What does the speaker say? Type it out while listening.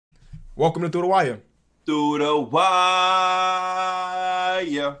Welcome to Through the Wire. Through the wire.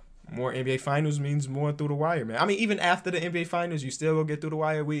 More NBA Finals means more Through the Wire, man. I mean, even after the NBA Finals, you still go get Through the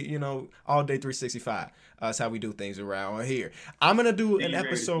Wire. All day 365. That's how we do things around here. I'm gonna do an January,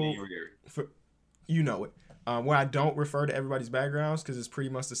 episode January. for you know it, where I don't refer to everybody's backgrounds because it's pretty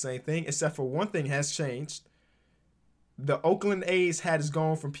much the same thing, except for one thing has changed. The Oakland A's hat is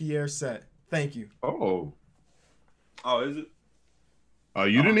gone from Pierre's set. Thank you. Oh, Oh, is it? oh,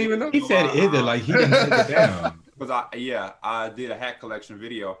 you didn't even know? He said either, like he didn't take it down. Because I did a hat collection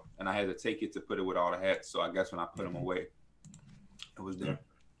video and I had to take it to put it with all the hats. So I guess when I put them away, it was there.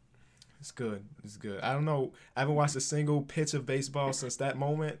 It's good. It's good. I don't know. I haven't watched a single pitch of baseball since that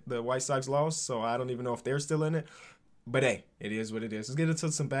moment the White Sox lost, so I don't even know if they're still in it. But hey, it is what it is. Let's get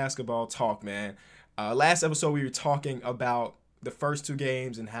into some basketball talk, man. Last episode, we were talking about the first two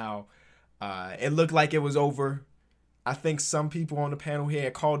games and how it looked like it was over. I think some people on the panel here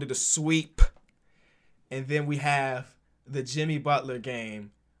called it a sweep. And then we have the Jimmy Butler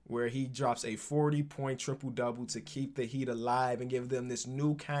game where he drops a 40-point triple-double to keep the Heat alive and give them this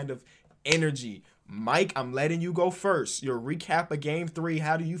new kind of energy. Mike, I'm letting you go first. Your recap of game 3.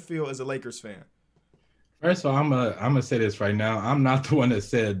 How do you feel as a Lakers fan? First of all, I'm gonna say this right now. I'm not the one that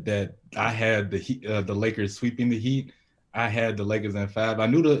said that I had the Lakers sweeping the Heat. I had the Lakers in 5. I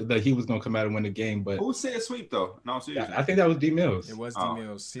knew the Heat was gonna come out and win the game, but Who said sweep though? No, seriously. I think that was D Mills. It was D Oh.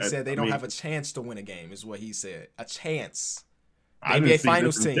 Mills. He I- said they I don't mean- have a chance to win a game, is what he said. A chance. The I didn't NBA see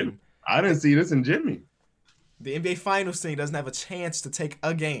Finals this in Jimmy. team. I didn't see this in Jimmy. The NBA Finals team doesn't have a chance to take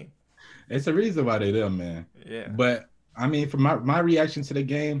a game. It's a reason why they them, man. Yeah. But I mean, from my reaction to the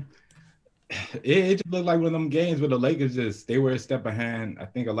game, it just looked like one of them games where the Lakers they were a step behind. I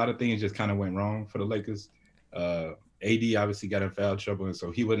think a lot of things just kind of went wrong for the Lakers. AD obviously got in foul trouble, and so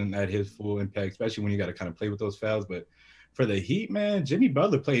he wasn't at his full impact, especially when you got to kind of play with those fouls. But for the Heat, man, Jimmy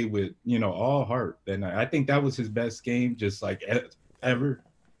Butler played with all heart that night. I think that was his best game, just like ever.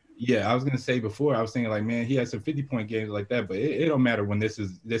 Yeah, I was gonna say before, I was thinking like, man, he had some 50-point games like that, but it don't matter when this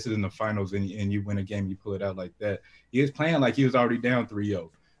is in the finals and you win a game, you pull it out like that. He was playing like he was already down 3-0.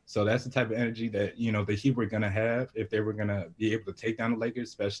 So that's the type of energy that the Heat were gonna have if they were gonna be able to take down the Lakers,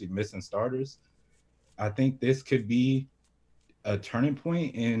 especially missing starters. I think this could be a turning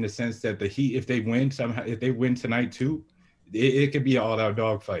point in the sense that the Heat, if they win somehow, if they win tonight too, it could be an all-out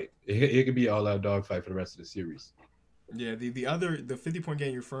dogfight. It could be an all-out dogfight for the rest of the series. Yeah, the 50-point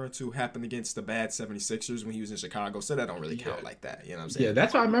game you're referring to happened against the bad 76ers when he was in Chicago, so that don't really count like that. You know what I'm saying? Yeah,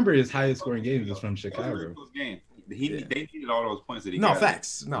 that's why I remember his highest scoring games was from That was a Chicago. very close game. They needed all those points that he No, got.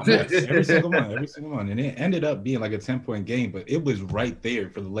 facts. No, Yeah, facts. every single one. And it ended up being like a 10-point game, but it was right there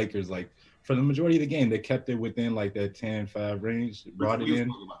for the Lakers. Like for the majority of the game, they kept it within like that 10-5 range, brought it We in.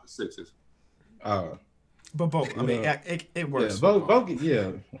 spoke about the Sixers. But both, I mean, it Yeah, works.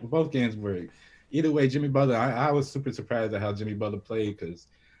 both games were. Either way, Jimmy Butler, I was super surprised at how Jimmy Butler played because,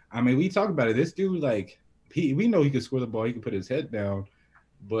 I mean, we talk about it. This dude, like, we know he could score the ball, he could put his head down,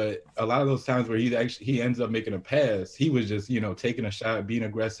 but a lot of those times where he ends up making a pass, he was just taking a shot, being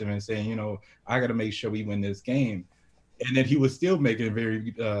aggressive, and saying, I got to make sure we win this game. And then he was still making a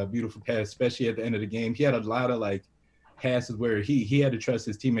very beautiful pass, especially at the end of the game. He had a lot of like passes where he had to trust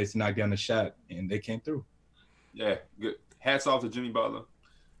his teammates to knock down the shot, and they came through. Yeah, good. Hats off to Jimmy Butler.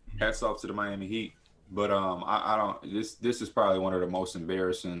 Hats off to the Miami Heat. But I don't. This is probably one of the most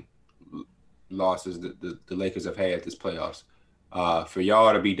embarrassing losses that the Lakers have had this playoffs. For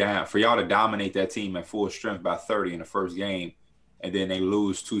y'all to be down, for y'all to dominate that team at full strength by 30 in the first game, and then they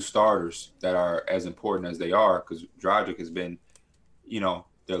lose two starters that are as important as they are, because Dragic has been,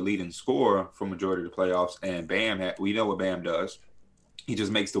 their leading scorer for majority of the playoffs, and we know what Bam does. He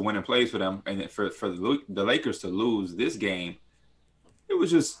just makes the winning plays for them, and for the Lakers to lose this game, it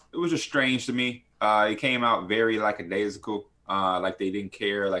was just strange to me. It came out very lackadaisical, like they didn't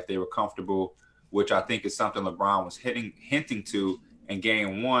care, like they were comfortable, which I think is something LeBron was hinting to in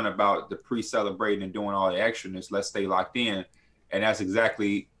game 1 about the pre-celebrating and doing all the extraness. Let's stay locked in, and that's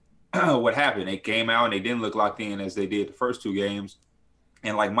exactly what happened. They came out and they didn't look locked in as they did the first two games.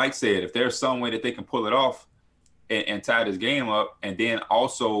 And like Mike said, if there's some way that they can pull it off and tie this game up, and then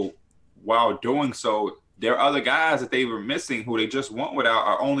also while doing so, there are other guys that they were missing who they just went without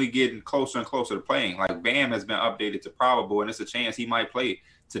are only getting closer and closer to playing. Like Bam has been updated to probable, and it's a chance he might play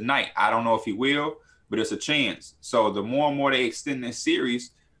tonight. I don't know if he will, but it's a chance. So the more and more they extend this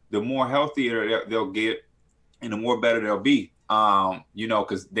series, the more healthier they'll get and the more better they'll be.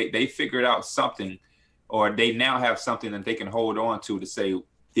 Because they figured out something, or they now have something that they can hold on to say,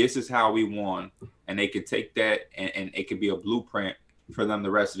 this is how we won. And they can take that and it could be a blueprint for them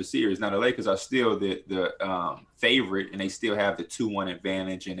the rest of the series. Now the Lakers are still the favorite, and they still have the 2-1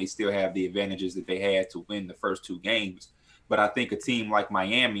 advantage, and they still have the advantages that they had to win the first 2 games. But I think a team like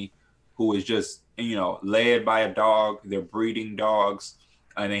Miami, who is just, you know, led by a dog, they're breeding dogs,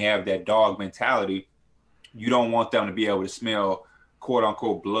 and they have that dog mentality. You don't want them to be able to smell quote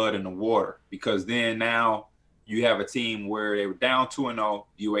unquote blood in the water, because then now you have a team where they were down 2-0.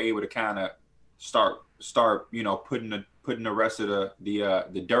 You were able to kind of start, you know, putting the rest of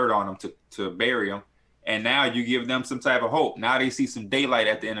the dirt on them to bury them. And now you give them some type of hope. Now they see some daylight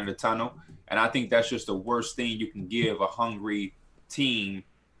at the end of the tunnel. And I think that's just the worst thing you can give a hungry team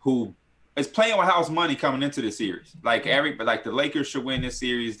who is playing with house money coming into the series. Like the Lakers should win this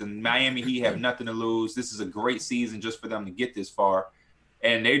series. The Miami Heat have nothing to lose. This is a great season just for them to get this far.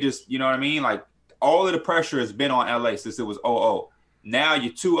 And they just, you know what I mean? Like, all of the pressure has been on LA since it was 0-0. Now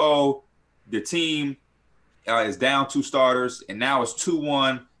you're 2-0. The team is down 2 starters, and now it's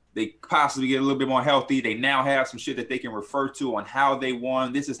 2-1. They possibly get a little bit more healthy. They now have some shit that they can refer to on how they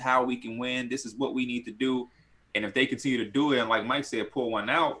won. This is how we can win. This is what we need to do. And if they continue to do it, and like Mike said, pull one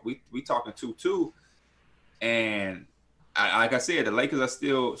out, we talking 2-2. And like I said, the Lakers are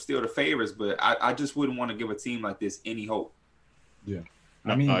still the favorites, but I just wouldn't want to give a team like this any hope. Yeah.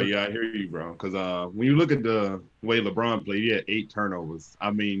 I mean, yeah, I hear you, bro. Because when you look at the way LeBron played, he had 8 turnovers.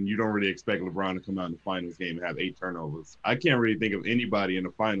 I mean, you don't really expect LeBron to come out in the finals game and have 8 turnovers. I can't really think of anybody in the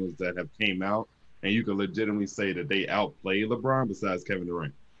finals that have came out and you could legitimately say that they outplayed LeBron besides Kevin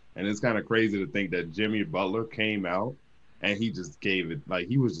Durant. And it's kind of crazy to think that Jimmy Butler came out and he just gave it, like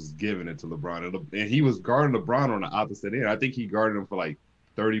he was just giving it to LeBron. And he was guarding LeBron on the opposite end. I think he guarded him for like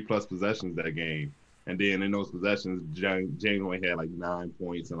 30-plus possessions that game. And then in those possessions, James only had like 9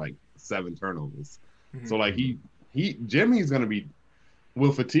 points and like 7 turnovers. Mm-hmm. So like Jimmy's gonna be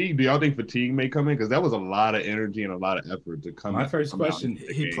will fatigue. Do y'all think fatigue may come in? Because that was a lot of energy and a lot of effort to come. My first question: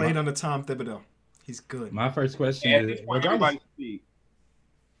 he played under Tom Thibodeau. He's good. My first question is: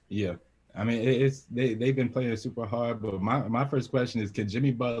 yeah, I mean they've been playing super hard, but my first question is: can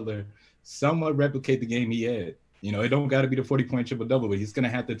Jimmy Butler somewhat replicate the game he had? You know, it don't got to be the 40-point triple-double, but he's going to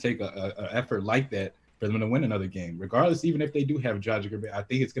have to take a effort like that for them to win another game. Regardless, even if they do have Dragic, I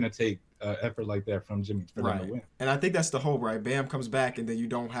think it's going to take an effort like that from Jimmy for them to win. And I think that's the hope, right? Bam comes back, and then you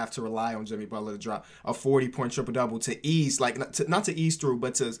don't have to rely on Jimmy Butler to drop a 40-point triple-double to ease, like not to ease through,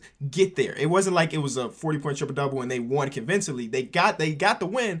 but to get there. It wasn't like it was a 40-point triple-double and they won convincingly. They got the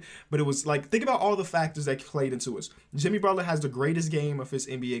win, but it was like, think about all the factors that played into it. Jimmy Butler has the greatest game of his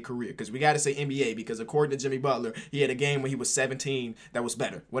NBA career, because we got to say NBA, because according to Jimmy Butler, he had a game when he was 17 that was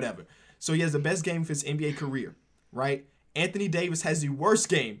better, whatever. So he has the best game of his NBA career, right? Anthony Davis has the worst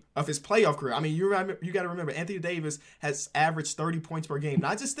game of his playoff career. I mean, you got to remember, Anthony Davis has averaged 30 points per game,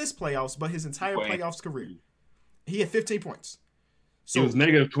 not just this playoffs, but his entire playoffs career. He had 15 points. So, he was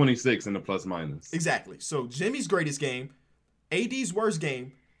negative 26 in the plus minus. Exactly. So Jimmy's greatest game, AD's worst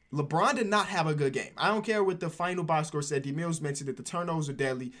game. LeBron did not have a good game. I don't care what the final box score said. D. Mills mentioned that the turnovers are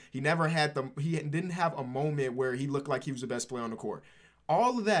deadly. He didn't have a moment where he looked like he was the best player on the court.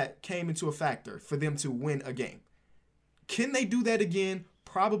 All of that came into a factor for them to win a game. Can they do that again?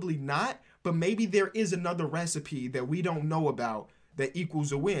 Probably not, but maybe there is another recipe that we don't know about that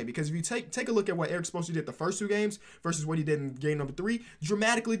equals a win. Because if you take a look at what Eric Spoelstra did the first 2 games versus what he did in game number 3,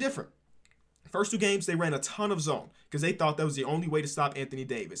 dramatically different. First 2 games, they ran a ton of zone because they thought that was the only way to stop Anthony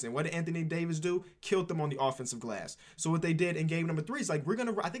Davis. And what did Anthony Davis do? Killed them on the offensive glass. So what they did in game number 3 is like,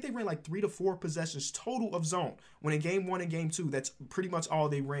 I think they ran like 3 to 4 possessions total of zone. When in game 1 and game 2, that's pretty much all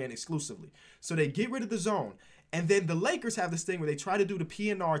they ran exclusively. So they get rid of the zone. And then the Lakers have this thing where they try to do the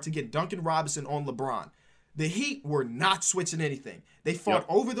PNR to get Duncan Robinson on LeBron. The Heat were not switching anything. They fought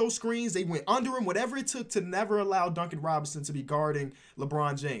over those screens. They went under him, whatever it took to never allow Duncan Robinson to be guarding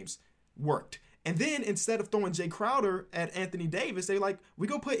LeBron James. Worked. And then instead of throwing Jay Crowder at Anthony Davis, they're like, we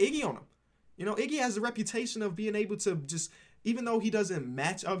go put Iggy on him. You know, Iggy has a reputation of being able to just, even though he doesn't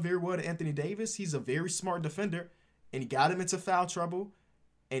match up very well to Anthony Davis, he's a very smart defender, and he got him into foul trouble.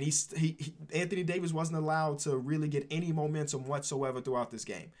 And Anthony Davis wasn't allowed to really get any momentum whatsoever throughout this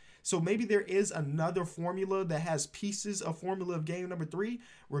game. So maybe there is another formula that has pieces of formula of game number 3.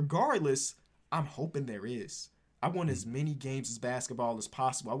 Regardless, I'm hoping there is. I want as many games as basketball as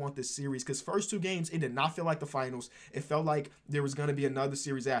possible. I want this series, because first 2 games, it did not feel like the finals. It felt like there was going to be another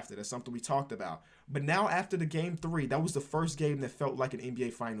series after. That's something we talked about. But now after the game 3, that was the first game that felt like an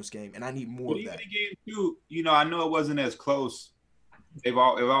NBA Finals game, and I need more of that. Even in game 2, you know, I know it wasn't as close. It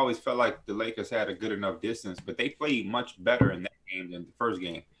always felt like the Lakers had a good enough distance, but they played much better in that game than the first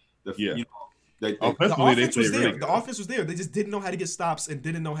game. You know, the offense was there. The offense was there. They just didn't know how to get stops and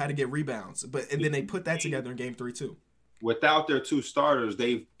didn't know how to get rebounds. And then they put that together in game 3 too. without their two starters,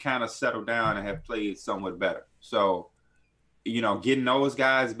 they've kind of settled down and have played somewhat better. So, getting those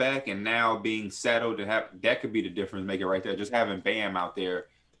guys back and now being settled and that could be the difference maker right there. Just having Bam out there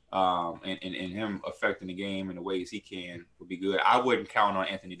and him affecting the game in the ways he can would be good. I wouldn't count on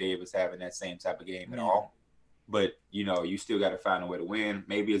Anthony Davis having that same type of game at all. But, you still got to find a way to win.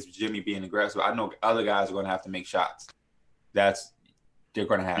 Maybe it's Jimmy being aggressive. I know other guys are going to have to make shots. They're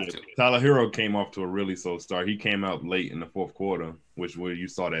going to have to. Tyler Hero came off to a really slow start. He came out late in the fourth quarter, where you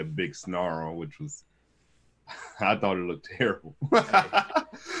saw that big snarl, which was – I thought it looked terrible.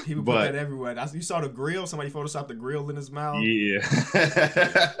 People put that everywhere. You saw the grill. Somebody photoshopped the grill in his mouth. Yeah.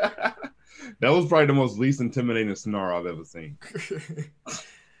 That was probably the most least intimidating snarl I've ever seen.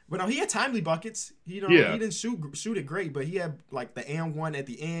 But no, he had timely buckets. He didn't shoot it great, but he had like the and one at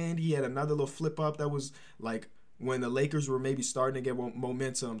the end. He had another little flip up that was like when the Lakers were maybe starting to get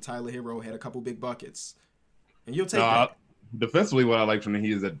momentum. Tyler Hero had a couple big buckets, and you'll take that. Defensively, what I like from the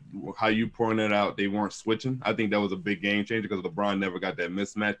Heat is that how you pointed out they weren't switching. I think that was a big game changer because LeBron never got that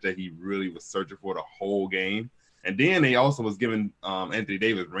mismatch that he really was searching for the whole game. And then they also was giving Anthony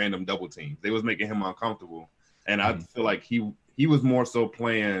Davis random double teams. They was making him uncomfortable, and I feel like he was more so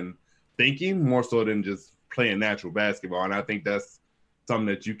thinking more so than just playing natural basketball. And I think that's something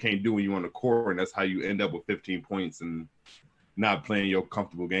that you can't do when you're on the court, and that's how you end up with 15 points and not playing your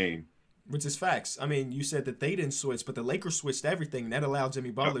comfortable game. Which is facts. I mean, you said that they didn't switch, but the Lakers switched everything, and that allowed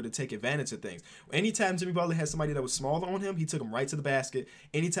Jimmy Butler to take advantage of things. Anytime Jimmy Butler had somebody that was smaller on him, he took him right to the basket.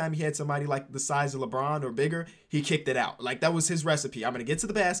 Anytime he had somebody like the size of LeBron or bigger, he kicked it out. Like, that was his recipe. I'm going to get to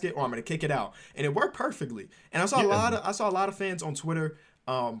the basket or I'm going to kick it out. And it worked perfectly. And I saw a lot of fans on Twitter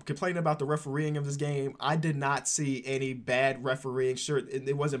complaining about the refereeing of this game. I did not see any bad refereeing. Sure,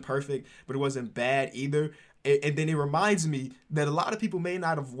 it wasn't perfect, but it wasn't bad either. And then it reminds me that a lot of people may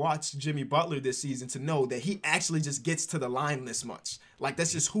not have watched Jimmy Butler this season to know that he actually just gets to the line this much. Like,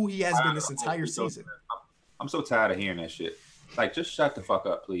 that's just who he has been this entire season. I'm so tired of hearing that shit. Like, just shut the fuck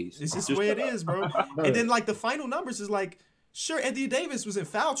up, please. It's just the way it is, bro. And then, like, the final numbers is like, sure, Anthony Davis was in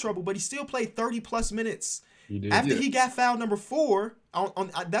foul trouble, but he still played 30-plus minutes. After he got foul number 4,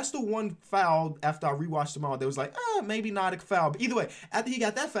 that's the one foul after I rewatched them all. They was like, maybe not a foul. But either way, after he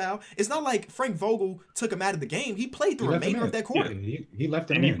got that foul, it's not like Frank Vogel took him out of the game. He played the remainder of that quarter. Yeah, he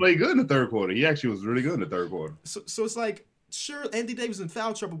left him and in. He played good in the third quarter. He actually was really good in the third quarter. So it's like, sure, Anthony Davis was in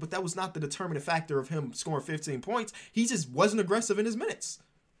foul trouble, but that was not the determining factor of him scoring 15 points. He just wasn't aggressive in his minutes.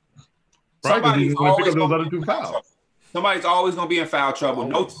 Right, because he didn't pick up those other 2 fouls. Somebody's always going to be in foul trouble.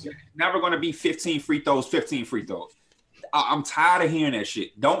 No, never going to be 15 free throws. I'm tired of hearing that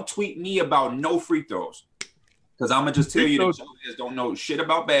shit. Don't tweet me about no free throws. Because I'm going to just tell you that you guys don't know shit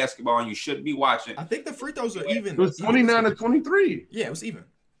about basketball and you shouldn't be watching. I think the free throws are even. It was 29 to 23. Yeah, it was even.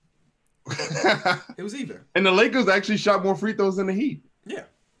 It was even. And the Lakers actually shot more free throws than the Heat. Yeah.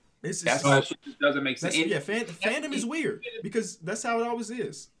 That's why shit just doesn't make sense. Yeah, fandom is weird because that's how it always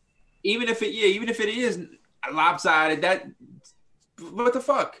is. Even if it is lopsided, what the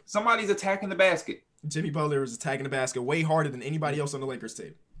fuck? Somebody's attacking the basket. Jimmy Butler is attacking the basket way harder than anybody else on the Lakers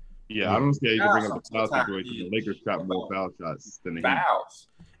team. Yeah, I don't see how you can bring up the foul situation. The Lakers shot more foul shots than the Heat.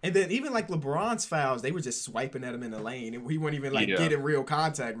 And then even like LeBron's fouls, they were just swiping at him in the lane, and he wasn't even like getting real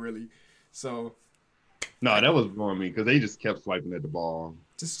contact really. So no, that was wrong me because they just kept swiping at the ball.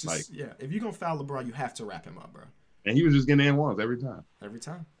 Just if you're gonna foul LeBron, you have to wrap him up, bro. And he was just getting in ones every time. Every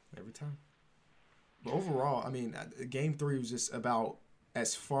time. But overall, I mean, Game 3 was just about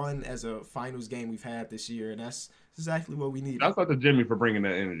as fun as a finals game we've had this year, and that's exactly what we need. That's out to Jimmy for bringing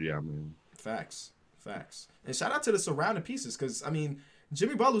that energy out, man. Facts. And shout out to the surrounding pieces, because, I mean,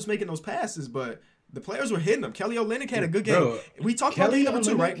 Jimmy Butler was making those passes, but the players were hitting them. Kelly Olynyk had a good game. Bro, we talked about game number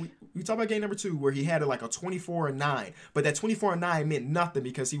 2, right? We talked about game number 2 where he had like a 24-9, but that 24-9 meant nothing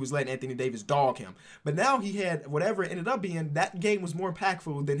because he was letting Anthony Davis dog him. But now he had whatever it ended up being. That game was more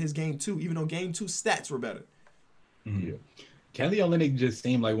impactful than his game 2, even though game 2 stats were better. Mm-hmm. Yeah. Kelly Olynyk just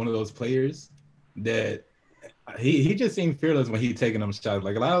seemed like one of those players that he just seemed fearless when he taking them shots.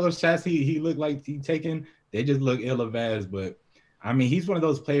 Like a lot of those shots he looked like he taking, they just look ill-advised. But I mean, he's one of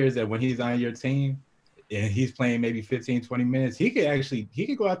those players that when he's on your team and he's playing maybe 15, 20 minutes, he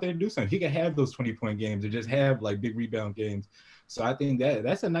could go out there and do something. He could have those 20-point games or just have like big rebound games. So I think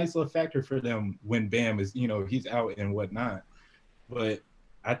that's a nice little factor for them when Bam is, he's out and whatnot. But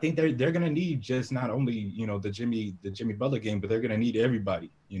I think they're gonna need just not only the Jimmy Butler game, but they're gonna need everybody.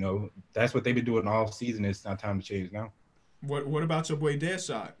 That's what they've been doing all season. It's not time to change now. What about your boy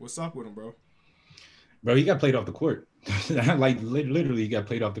Deadshot? What's up with him, bro? Bro, he got played off the court. Like literally, he got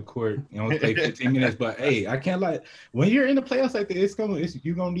played off the court. You know, played 15 minutes. But hey, I can't lie. When you're in the playoffs like this,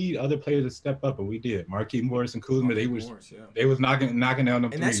 you're gonna need other players to step up, and we did. Marquise Morris and Kuzma, they was knocking down them.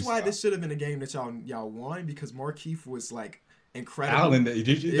 And threes. that's why this should have been a game that y'all won, because Marquise was like incredible. Allen,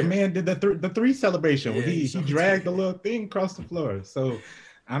 the man did the three celebration where he dragged the little thing across the floor. So,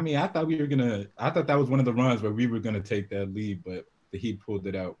 I mean, I thought that was one of the runs where we were gonna take that lead, but the Heat pulled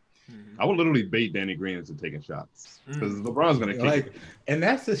it out. I would literally bait Danny Green into taking shots because LeBron's gonna kick it. And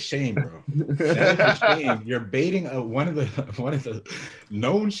that's a shame, bro. That's a shame. You're baiting one of the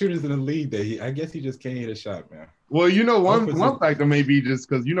known shooters in the league that I guess he just can't hit a shot, man. Well, one factor may be just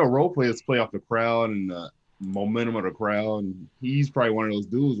because role players play off the crowd and the momentum of the crowd, and he's probably one of those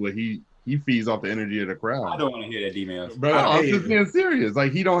dudes where he feeds off the energy of the crowd. I don't want to hear that, D-Mills. Bro, I'm just being serious.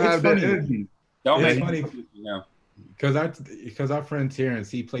 Like he don't have that energy. Don't make funny. No. Because our friend Terrence,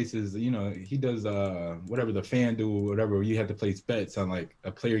 he places, he does whatever the FanDuel, whatever, you have to place bets on like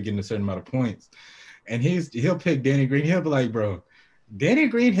a player getting a certain amount of points. And he'll pick Danny Green. He'll be like, bro, Danny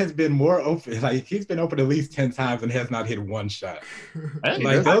Green has been more open, like he's been open at least 10 times and has not hit one shot. Hey,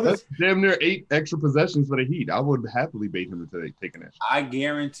 like that's damn near 8 extra possessions for the Heat. I would happily bait him into taking that shot. I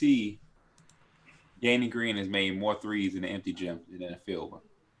guarantee Danny Green has made more threes in the empty gym than in a field one.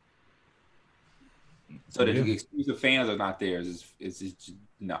 So the excuse of fans are not there. It's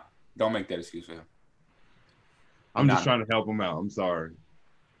no. Don't make that excuse for him. I'm just trying to help him out. I'm sorry.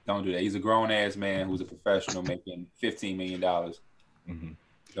 Don't do that. He's a grown ass man who's a professional making $15 million. Mm-hmm.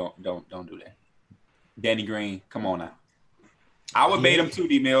 Don't do that. Danny Green, come on now. I would bait him 2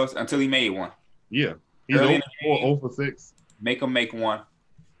 D-Mills until he made one. Yeah. He's 0 for 6. Make him make one.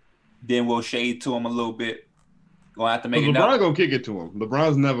 Then we'll shade to him a little bit. Gonna have to make it. LeBron gonna kick it to him.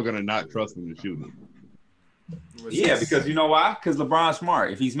 LeBron's never gonna not trust him to shoot it. Yeah, because you know why? Because LeBron's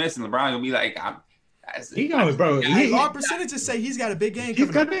smart. If he's missing, LeBron gonna be like, he gonna, bro. Our percentages say he's got a big game.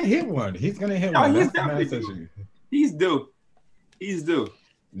 He's gonna hit one. He's gonna hit one. He's due.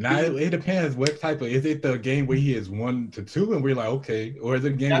 Now it depends what type of. Is it the game where he is 1-2 and we're like okay, or is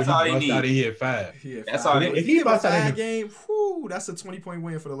it a game where he busts out and he hit 5? That's all. If he busts out a game, that's a 20-point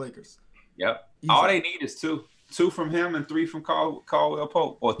win for the Lakers. Yep. All they need is 2 from him and 3 from Caldwell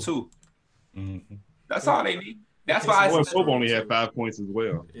Pope, or 2. Mm-hmm. That's all they need. That's why Pope only had 5 points as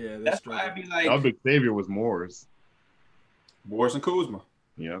well. Yeah, that's why I'd be like, our big savior was Morris and Kuzma.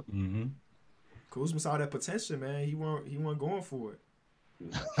 Yeah. Mm-hmm. Kuzma saw that potential, man. He wasn't going for it.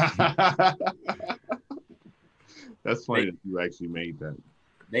 That's funny that you actually made that.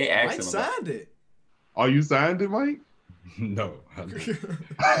 They asked Mike him signed it. Oh, you signed it, Mike? No.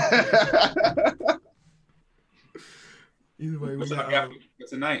 Either way, we got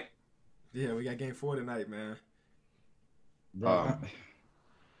tonight. Yeah, we got game 4 tonight, man. Bro,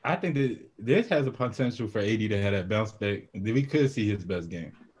 I think that this has a potential for AD to have that bounce back. We could see his best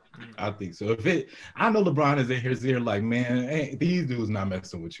game. I think so. I know LeBron is in here like, man, these dudes not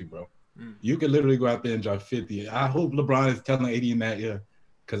messing with you, bro. You could literally go out there and drop 50. I hope LeBron is telling AD in that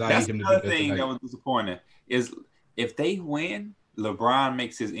because I need him to do that. That's another thing that was disappointing is if they win, LeBron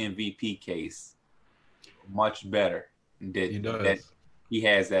makes his MVP case much better. That he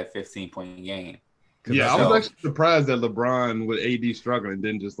has that 15-point game. Yeah, I was actually surprised that LeBron with AD struggling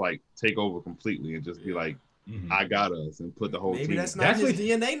didn't just like take over completely and just be like, I got us, and put the whole team. Maybe that's not his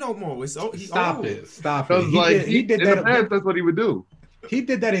DNA no more. Stop it. Because like he did that. That's what he would do. He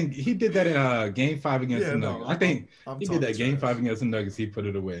did that in game 5 against the Nuggets. I think he did that game 5 against the Nuggets. He put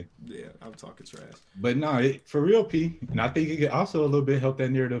it away. Yeah, I'm talking trash. But no, for real, P. And I think it could also a little bit help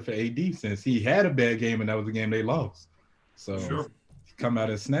that narrative for AD since he had a bad game and that was the game they lost. So come out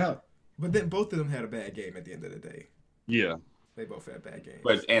and snap. But then both of them had a bad game at the end of the day. Yeah. They both had bad games.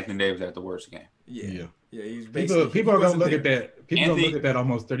 But Anthony Davis had the worst game. Yeah. He's people are gonna look at that. People gonna look at that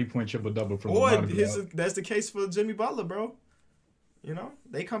almost 30-point triple-double from that's the case for Jimmy Butler, bro. You know,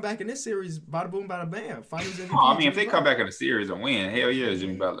 they come back in this series, bada boom, bada bam. Finals MVP. I mean, if they come back in the series and win, hell yeah,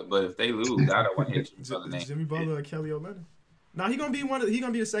 Jimmy Butler. But if they lose, I don't want to hit Jimmy Butler name. Jimmy Butler or Kelly Olynyk. Now he's gonna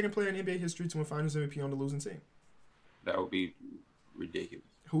be the second player in NBA history to win Finals MVP on the losing team. That would be ridiculous.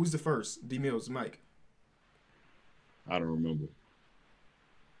 Who's the first? D-Mills, Mike. I don't remember.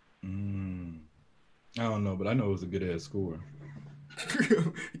 I don't know, but I know it was a good ass score.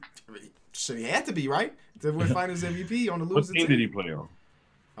 So he had to be, right? To win Finals MVP on the losing team. What team did he play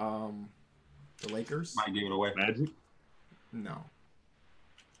on? The Lakers. Might give it away. Magic? No.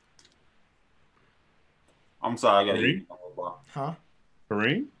 I'm sorry, I got Kareem? Huh?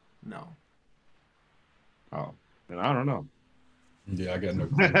 Kareem? No. Oh, then I don't know. Yeah, I got no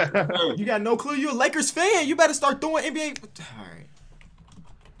clue. You got no clue? You're a Lakers fan. You better start throwing NBA. All right.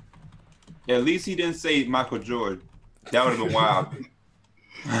 At least he didn't say Michael Jordan. That would have been wild.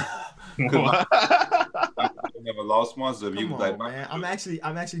 Because I never lost one. So if you Come was on, like, man. I'm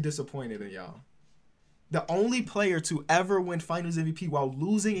actually disappointed in y'all. The only player to ever win Finals MVP while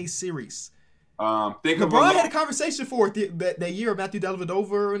losing a series. think of LeBron a had a conversation for it that year of Matthew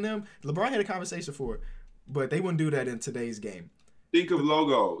Dellavedova and them. LeBron had a conversation for it, but they wouldn't do that in today's game. think of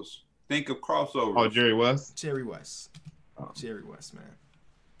logos. Think of crossovers. Oh, Jerry West. Jerry West. Jerry West, man.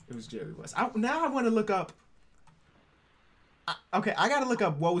 It was Jerry West. Now I want to look up. I got to look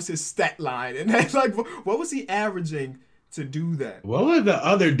up what was his stat line and like what was he averaging to do that. What was the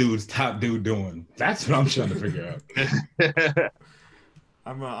other dude's top dude doing? That's what I'm trying to figure out.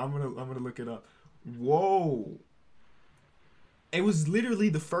 I'm gonna look it up. Whoa! It was literally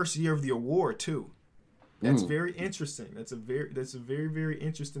the first year of the award too. That's very interesting. That's a very very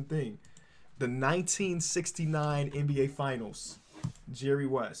interesting thing. The 1969 NBA Finals, Jerry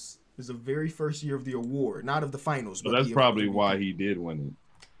West is the very first year of the award, not of the finals. So but that's the probably MVP. why he did win it.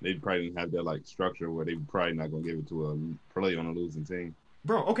 They probably didn't have that like structure where they probably not gonna give it to a play on a losing team.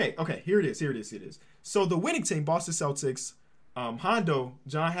 Bro, okay. Here it is. So the winning team, Boston Celtics, Hondo,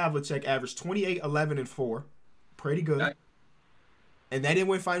 John Havlicek averaged 28, 11, and 4. Pretty good. Nice. And they didn't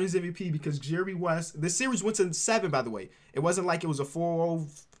win Finals MVP because Jerry West. This series went to 7, by the way. It wasn't like it was a 4-0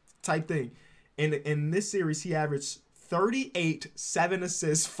 type thing. In this series, he averaged 38, 7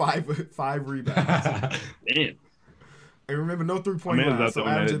 assists, 5 rebounds. Damn. And remember, no 3-point line, so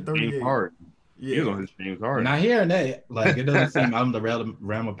averaging 38. Hard. He was Yeah. on his James Harden. Not hearing that, like it doesn't seem out of the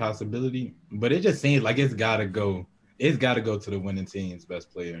realm of possibility, but it just seems like it's gotta go. It's gotta go to the winning team's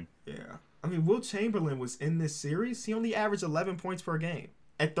best player. Yeah. I mean, Will Chamberlain was in this series. He only averaged 11 points per game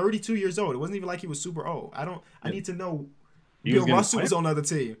at 32 years old. It wasn't even like he was super old. I need to know. He was Bill getting Russell was on the other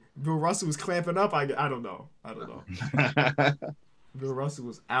team. Bill Russell was clamping up. I don't know. Bill Russell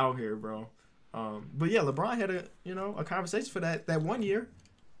was out here, bro. But yeah, LeBron had a conversation for that 1 year,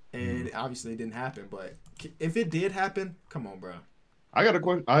 and obviously it didn't happen. But if it did happen, come on, bro. I got a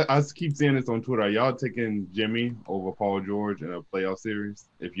question. I keep seeing this on Twitter. Are y'all taking Jimmy over Paul George in a playoff series?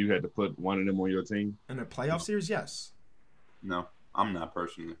 If you had to put one of them on your team? In a playoff series, yes. No, I'm not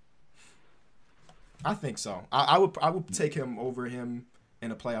personally. I think so. I would take him over him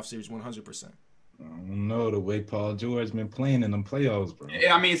in a playoff series 100%. I don't know the way Paul George been playing in them playoffs, bro.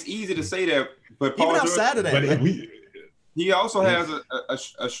 Yeah, I mean, it's easy to say that, but Paul Even George, outside of that, But like, he also has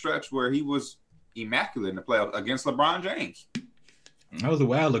a stretch where he was immaculate in the playoffs against LeBron James. That was a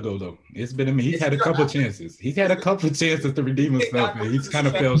while ago, though. It's been. I mean, he's had a couple chances. He's had a couple chances to redeem himself, and he's kind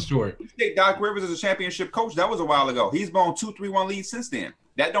of fell short. You take Doc Rivers as a championship coach. That was a while ago. He's been on 2-3-1 leads since then.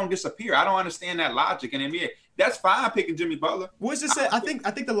 That don't disappear. I don't understand that logic in NBA. That's fine picking Jimmy Butler. what's just I think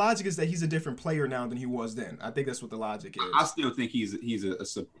the logic is that he's a different player now than he was then. I think that's what the logic is. I still think he's a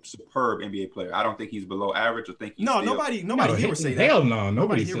superb NBA player. I don't think he's below average. I think he's No, still, nobody No, here would say that. hell no.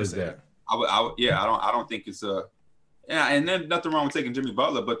 Nobody here would says say that. I don't think it's a. Yeah, and then nothing wrong with taking Jimmy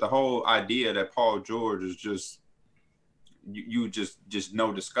Butler, but the whole idea that Paul George is just you just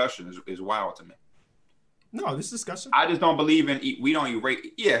no discussion is wild to me. No, this discussion. I just don't believe in we don't erase.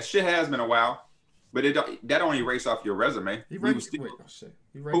 Yeah, shit has been a while, but that don't erase off your resume. He We right, was still- wait, oh shit.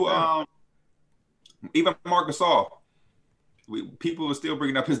 He right there. Even Marc Gasol, people were still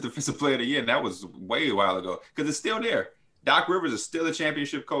bringing up his defensive player of the year, and that was way a while ago because it's still there. Doc Rivers is still a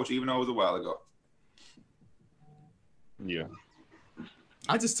championship coach, even though it was a while ago. Yeah.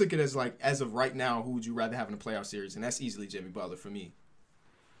 I just took it as like, as of right now, who would you rather have in a playoff series? And that's easily Jimmy Butler for me.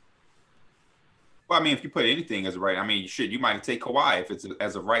 Well, I mean, if you put anything as right, I mean, shit, you might take Kawhi if it's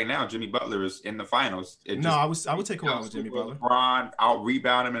as of right now. Jimmy Butler is in the finals. I would take Kawhi with Jimmy Butler. LeBron out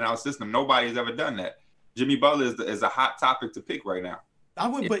rebound him and out assist him. Nobody's ever done that. Jimmy Butler is a hot topic to pick right now. I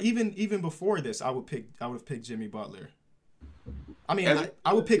would, but even before this, I would have picked Jimmy Butler. I mean,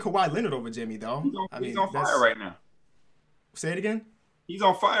 I would pick Kawhi Leonard over Jimmy though. He's on fire right now. Say it again. He's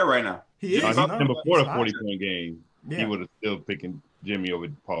on fire right now. He is. Before he's the hot. 40-point game, Yeah. he would have still picking Jimmy over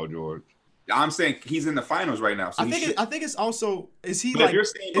Paul George. I'm saying he's in the finals right now. So I think it's also, is he But if like, you're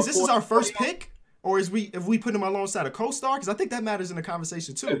saying is this before our first the playoffs- pick, or if we put him alongside a co-star? Because I think that matters in the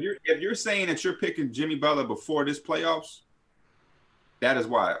conversation too. If you're saying that you're picking Jimmy Butler before this playoffs, that is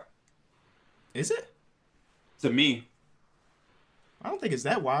wild Is it? to me. I don't think it's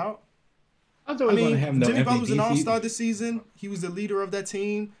that wild. I thought I we were mean, gonna have no Jimmy Butler was an MVP all-star season. this season. He was the leader of that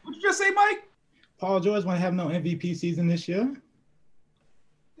team. What you just say, Mike? Paul George want to have no MVP season this year.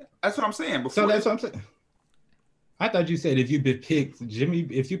 That's what I'm saying. So Before that's what I'm saying. I thought you said if you picked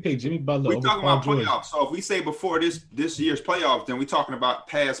Jimmy Butler we're over talking Paul about George. playoffs. So if we say before this year's playoffs, then we're talking about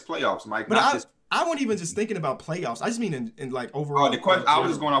past playoffs, Mike. But not I, this I wasn't even just thinking about playoffs. I just mean in like overall. Oh, the question. I was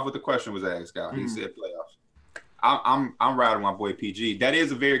just going off what the question was asked, guy. He said playoffs. I'm riding my boy PG. That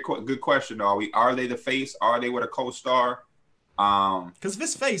is a very good question, though. Are they the face? Are they with a co-star? Because if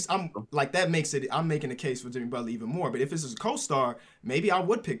it's face, I'm like that makes it. I'm making the case for Jimmy Butler even more. But if it's a co-star, maybe I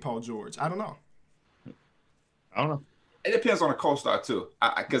would pick Paul George. I don't know. It depends on the co-star too.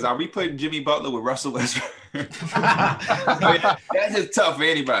 Because are we putting Jimmy Butler with Russell Westbrook? That's just tough for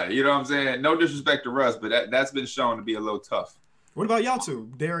anybody. You know what I'm saying? No disrespect to Russ, but that's been shown to be a little tough. What about y'all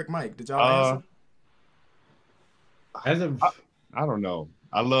two? Derek, Mike, did y'all answer? I don't know.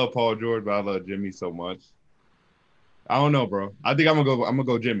 I love Paul George, but I love Jimmy so much. I don't know, bro. I think I'm gonna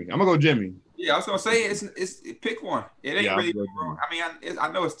go Jimmy. I'm gonna go Jimmy. Yeah, I was gonna say it's pick one. It ain't really wrong. I mean, I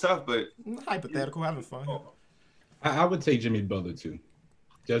know it's tough, but hypothetical, having fun. I would take Jimmy Butler too.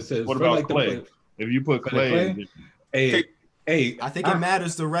 Just as what about Clay? If you put Clay, hey, I think it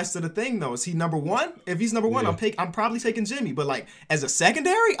matters the rest of the thing though. Is he number one? If he's number one, I'm probably taking Jimmy. But like as a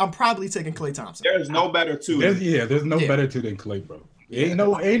secondary, I'm probably taking Klay Thompson. There's no better two. There's no better two than Klay, bro. Ain't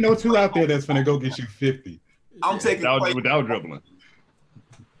no two out there that's gonna go get you 50. I'm taking Klay without dribbling.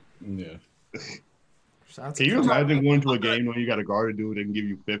 Yeah. Can you imagine going to a game when you got a guard dude that can give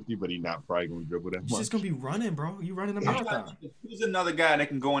you 50, but he's not probably going to dribble that much? He's just going to be running, bro. You running a marathon. Who's another guy that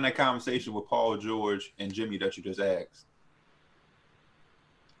can go in that conversation with Paul George and Jimmy that you just asked?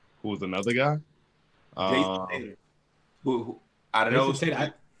 Who's another guy? Jason Tatum. Who I don't know.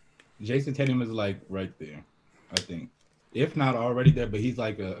 Jason Tatum is like right there, I think. If not already there, but he's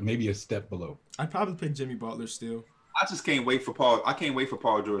like maybe a step below. I'd probably pick Jimmy Butler still. I just can't wait for Paul. I can't wait for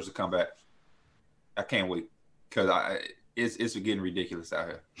Paul George to come back. I can't wait because it's getting ridiculous out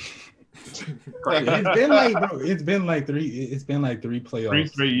here. It's been like three playoffs. 3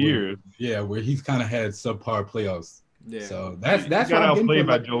 straight years. Where he's kind of had subpar playoffs. Yeah. So that's got outplayed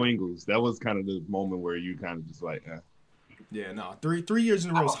by Joe Ingles. That was kind of the moment where you kind of just like, Yeah, no, 3 years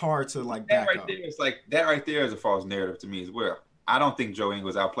in a row is hard to like back that right up. There is like that right there is a false narrative to me as well. I don't think Joe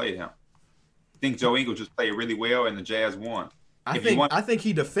Ingles outplayed him. I think Joe Ingles just played really well and the Jazz won. I think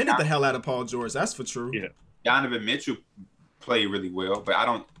he defended the hell out of Paul George. That's for true. Yeah. Donovan Mitchell played really well, but I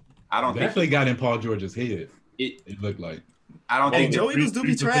don't definitely got in Paul George's head. It looked like. I don't think Joe Ingles do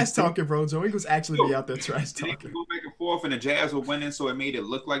be trash talking, bro. Joe Ingles actually be out there trash talking. Go back and forth, and the Jazz were winning, so it made it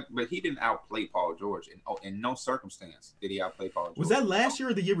look like. But he didn't outplay Paul George in no circumstance did he outplay Paul George. Was that last year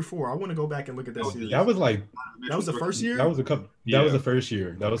or the year before? I want to go back and look at that series. That was like that was the first year. That was a couple. That was the first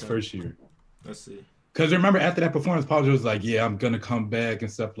year. That was first year. Let's see. Because remember after that performance, Paul George was like, "Yeah, I'm gonna come back" and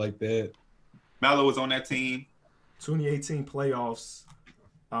stuff like that. Melo was on that team. 2018 playoffs.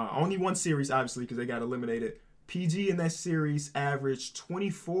 Only one series, obviously, because they got eliminated. PG in that series averaged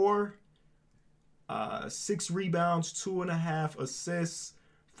 24, 6 rebounds, 2.5 assists,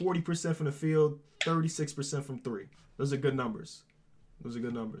 40% from the field, 36% from 3. Those are good numbers.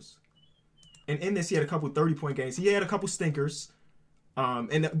 And in this, he had a couple 30-point games. He had a couple stinkers.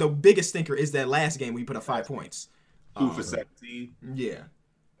 And the biggest stinker is that last game where he put up 5 points. 2 for 17. Yeah.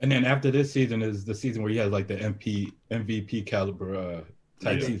 And then after this season is the season where he has like the MVP caliber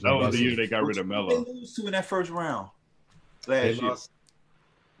type season. That was the year they got rid of Melo. They lose to in that first round. Last year.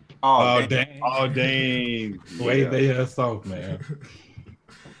 Oh, dang. Oh, dang. Wait, they soft, man.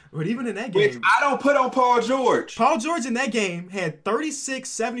 But even in that game, I don't put on Paul George. Paul George in that game had 36,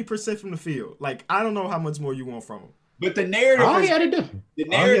 70% from the field. Like, I don't know how much more you want from him. But the narrative all he had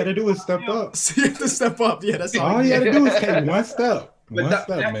to do is step up. So you have to step up. Yeah, that's all he had to do is take one step. Man.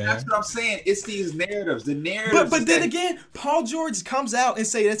 That's what I'm saying. It's these narratives. The narrative. But then again, Paul George comes out and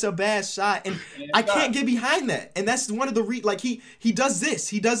say that's a bad shot, and I can't get behind that. And that's one of the like he does this.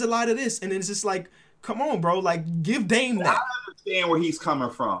 He does a lot of this, and it's just like, come on, bro. Like, give Dame that. I understand where he's coming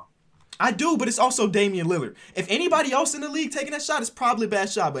from. I do, but it's also Damian Lillard. If anybody else in the league taking that shot, it's probably a bad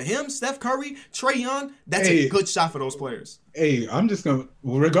shot. But him, Steph Curry, Trae Young, that's a good shot for those players. Hey, I'm just gonna,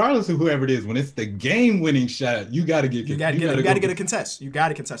 regardless of whoever it is, when it's the game-winning shot, you got to get. You got to get a contest. You got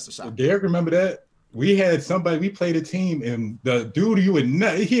to contest the shot. Derek, remember that? We had somebody. We played a team, and the dude you would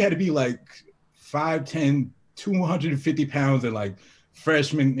not. He had to be like 5'10", 250 pounds, and like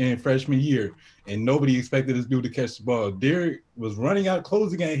freshman year. And nobody expected this dude to catch the ball. Derek was running out,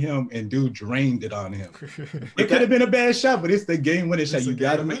 closing at him, and dude drained it on him. It could have been a bad shot, but it's the game-winning shot. You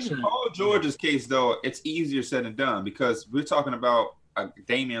got to make sure. Paul George's case, though, it's easier said than done because we're talking about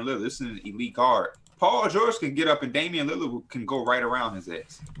Damian Lillard. This is an elite guard. Paul George can get up, and Damian Lillard can go right around his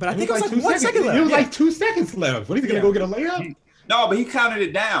ass. But I think it was like 1 second left. It was like 2 seconds left. What, are you going to go get a layup? No, but he counted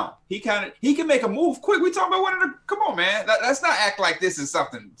it down. He can make a move quick. We talking about one of the. Come on, man. Let's not act like this is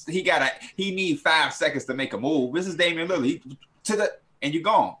something he need 5 seconds to make a move. This is Damian Lillard. and you're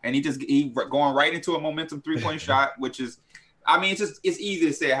gone. And he going right into a momentum 3-point shot, which is, I mean, it's easy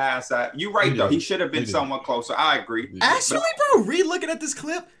to say hindsight. You're right, though. He should have been somewhat closer. I agree. Actually, bro, looking at this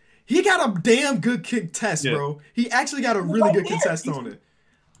clip, he got a damn good kick test, bro. He actually got a really good contest on it.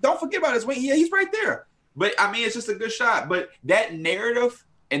 Don't forget about his wing. Yeah, he's right there. But, I mean, it's just a good shot. But that narrative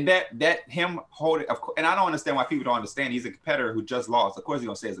and that him holding, and I don't understand why people don't understand. He's a competitor who just lost. Of course, he's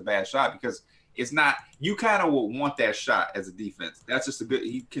going to say it's a bad shot because it's not. You kind of would want that shot as a defense. That's just a good.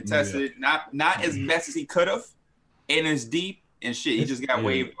 He contested not as best as he could have, and as deep and shit. He just got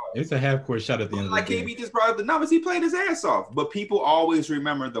waved off. It's a half-court shot at the end of the game. Like KB just brought up the numbers. He played his ass off. But people always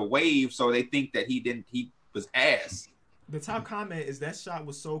remember the wave, so they think that he was ass. The top comment is that shot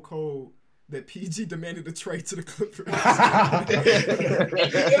was so cold that PG demanded a trade to the Clippers.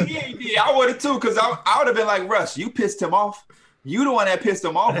 Yeah, I would have too, because I would have been like, Russ, you pissed him off. You the one that pissed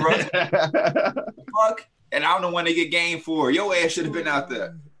him off, Russ. Fuck. And I'm the one to get game 4. Your ass should have been out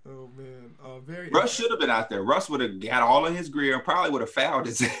there. Oh, man. Russ should have been out there. Russ would have got all in his gear and probably would have fouled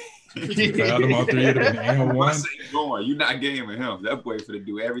his ass. Fouled him all 3 of them and one. Russ ain't going. You're not gaming him. That boy for to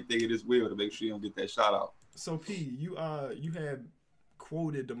do everything in his will to make sure you don't get that shot out. So P, you had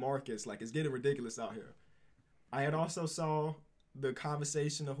quoted DeMarcus like it's getting ridiculous out here. I had also saw the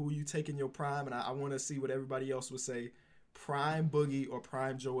conversation of who you take in your prime, and I want to see what everybody else would say: prime Boogie or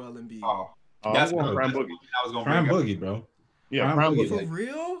prime Joel Embiid. That's Prime Boogie. I was gonna Prime bring up. Boogie, bro. Yeah, Prime Boogie. For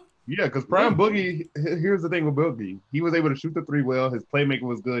real? Yeah, because Prime Boogie, here's the thing with Boogie. He was able to shoot the 3 well. His playmaking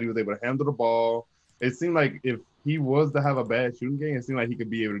was good. He was able to handle the ball. It seemed like if he was to have a bad shooting game, it seemed like he could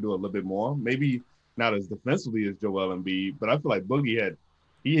be able to do a little bit more. Maybe not as defensively as Joel Embiid, but I feel like Boogie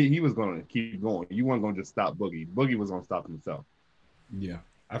he was going to keep going. You weren't going to just stop Boogie. Boogie was going to stop himself. Yeah.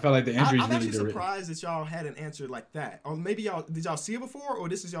 I felt like the injuries I'm really actually surprised that y'all had an answer like that. Or maybe did y'all see it before, or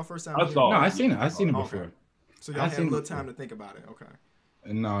this is your first time? No, I've seen it. I've seen it before. Okay. So y'all had a little time to think about it. Okay.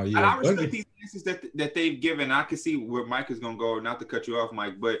 No, yeah. And I respect these answers that they've given. I can see where Mike is going to go. Not to cut you off,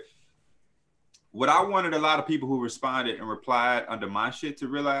 Mike, but what I wanted a lot of people who responded and replied under my shit to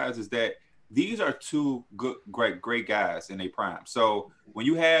realize is that these are 2 great guys in their prime. So when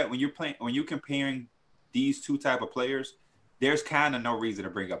you're comparing these 2 type of players, there's kind of no reason to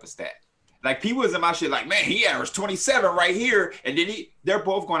bring up a stat. Like people is in my shit like, man, he averaged 27 right here, and then they're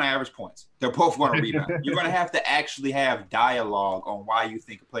both going to average points. They're both going to rebound. You're going to have to actually have dialogue on why you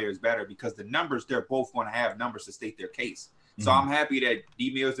think a player is better, because the numbers, they're both going to have numbers to state their case. So I'm happy that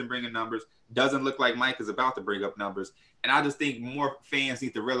D Mills didn't bring in numbers. Doesn't look like Mike is about to bring up numbers. And I just think more fans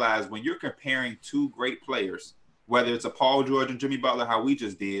need to realize when you're comparing 2 great players, whether it's a Paul George and Jimmy Butler, how we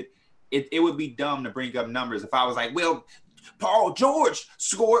just did, it would be dumb to bring up numbers if I was like, well, Paul George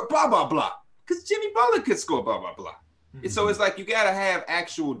scored blah, blah, blah. Because Jimmy Butler could score blah, blah, blah. Mm-hmm. And so it's like you got to have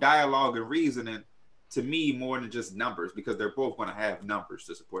actual dialogue and reasoning to me more than just numbers, because they're both going to have numbers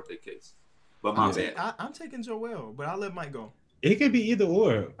to support their case. But my bad. I'm taking Joel, but I'll let Mike go. It could be either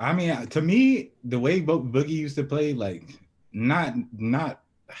or. I mean, to me, the way Boogie used to play, like not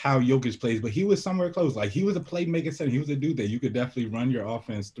how Jokic plays, but he was somewhere close. Like he was a playmaker center. He was a dude that you could definitely run your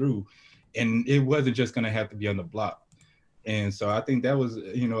offense through, and it wasn't just going to have to be on the block. And so I think that was,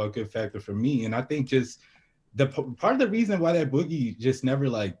 a good factor for me. And I think just the part of the reason why that Boogie just never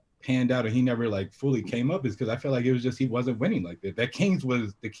like panned out and he never like fully came up is because I felt like it was just he wasn't winning like that. The Kings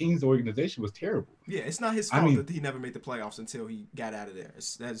organization was terrible. Yeah, it's not his fault that he never made the playoffs until he got out of there.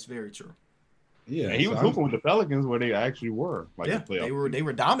 That's very true. Yeah, he was hooping with the Pelicans where they actually were. Like they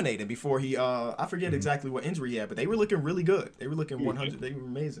were dominating before he. I forget exactly what injury he had, but they were looking really good. They were looking 100. They were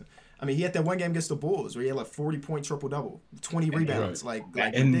amazing. I mean, he had that one game against the Bulls where he had like 40-point triple-double, 20 rebounds, like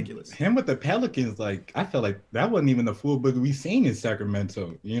and ridiculous. Him with the Pelicans, like I felt like that wasn't even the full Boogie we seen in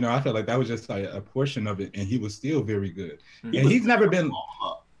Sacramento. I felt like that was just like a portion of it, and he was still very good. And he's never been.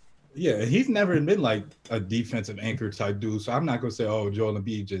 Yeah, he's never been like a defensive anchor type dude. So I'm not gonna say, oh, Joel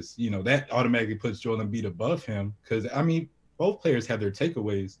Embiid just, that automatically puts Joel Embiid above him. Because I mean, both players have their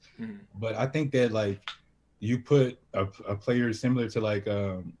takeaways, but I think that like you put a player similar to like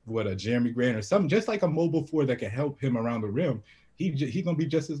a Jeremy Grant or something, just like a mobile forward that can help him around the rim, he gonna be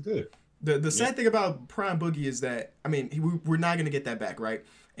just as good. The sad thing about Prime Boogie is that we're not gonna get that back, right?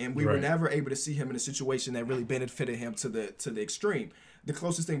 And we were never able to see him in a situation that really benefited him to the extreme. The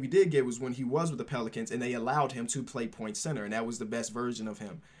closest thing we did get was when he was with the Pelicans and they allowed him to play point center, and that was the best version of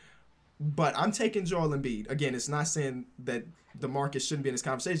him. But I'm taking Joel Embiid. Again, it's not saying that DeMarcus shouldn't be in this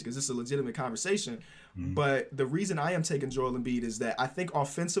conversation because this is a legitimate conversation. But the reason I am taking Joel Embiid is that I think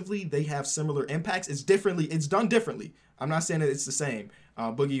offensively they have similar impacts. It's done differently. I'm not saying that it's the same.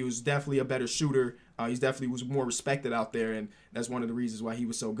 Boogie was definitely a better shooter. He definitely was more respected out there, and that's one of the reasons why he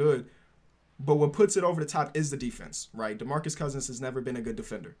was so good. But what puts it over the top is the defense, right? DeMarcus Cousins has never been a good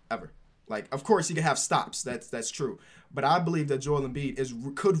defender, ever. Like, of course, he can have stops. That's true. But I believe that Joel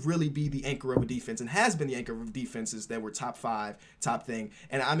Embiid could really be the anchor of a defense and has been the anchor of defenses that were top 5, top thing.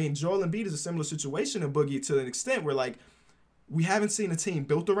 And, I mean, Joel Embiid is a similar situation in Boogie to an extent where, like, we haven't seen a team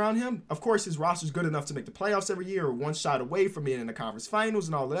built around him. Of course, his roster's good enough to make the playoffs every year or one shot away from being in the conference finals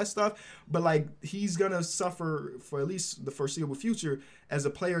and all of that stuff. But, like, he's going to suffer for at least the foreseeable future as a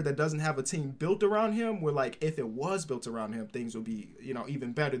player that doesn't have a team built around him where, like, if it was built around him, things would be, you know,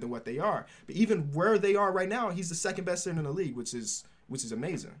 even better than what they are. But even where they are right now, he's the second best center in the league, which is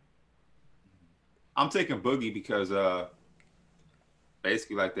amazing. I'm taking Boogie because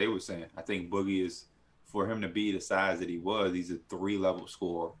basically, like they were saying, I think Boogie is, for him to be the size that he was, he's a 3-level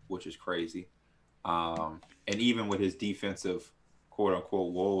scorer, which is crazy. And even with his defensive,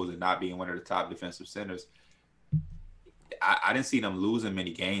 quote-unquote, woes and not being one of the top defensive centers, I didn't see them losing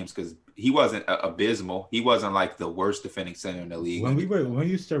many games because he wasn't abysmal. He wasn't like the worst defending center in the league. When we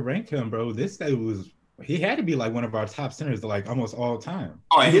used to rank him, bro, this guy he had to be like one of our top centers like almost all time.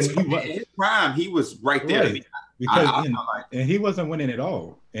 Oh, in his prime, he was right there. Right. Because and he wasn't winning at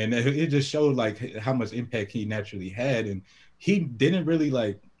all, and it just showed like how much impact he naturally had, and he didn't really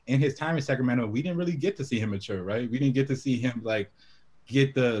like in his time in Sacramento. We didn't really get to see him mature, right? We didn't get to see him like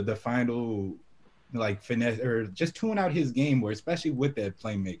get the final like finesse or just tune out his game, where especially with that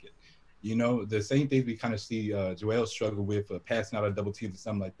playmaking, you know, the same things we kind of see Joel struggle with passing out a double team or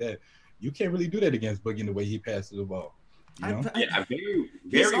something like that. You can't really do that against Boogie in the way he passes the ball. You know?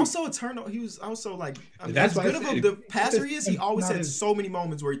 Very. Also a turnover. He was also like, I mean, that's as good of the passer he is. He always had so many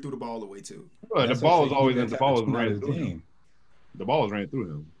moments where he threw the ball away too. Well, the ball was always the ball was ran through him. The ball was ran through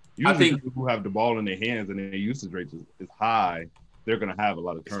him. Usually, I think people who have the ball in their hands and their usage rate is high, they're gonna have a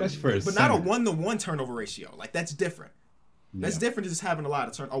lot of turnovers. But not a 1-to-1 turnover ratio. Like that's different. That's different than just having a lot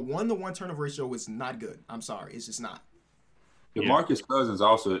of turn. A 1-to-1 turnover ratio is not good. I'm sorry, it's just not. DeMarcus Cousins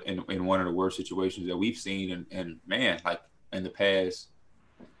also in one of the worst situations that we've seen, and man, like in the past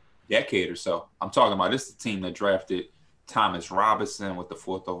decade or so. I'm talking about this is the team that drafted Thomas Robinson with the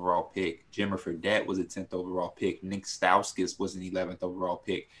 4th overall pick. Jimmer Fredette was a 10th overall pick. Nick Stauskas was an 11th overall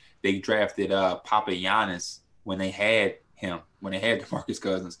pick. They drafted Papagiannis when they had DeMarcus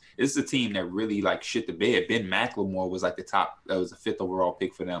Cousins. This is a team that really like shit the bed. Ben McLemore was like that was a 5th overall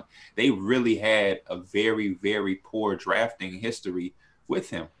pick for them. They really had a very, very poor drafting history with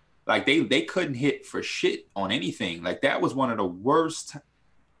him. Like they couldn't hit for shit on anything. Like that was one of the worst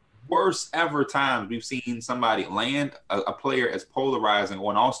ever times we've seen somebody land a player as polarizing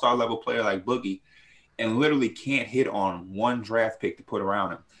or an all-star level player like Boogie and literally can't hit on one draft pick to put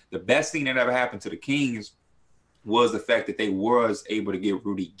around him. The best thing that ever happened to the Kings was the fact that they was able to get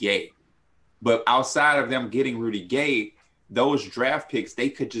Rudy Gay. But outside of them getting Rudy Gay, those draft picks, they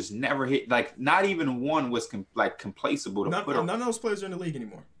could just never hit. Like, not even one was complaceable to put. None of those players are in the league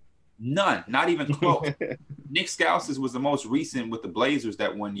anymore. None, not even close. Nick Stauskas was the most recent with the Blazers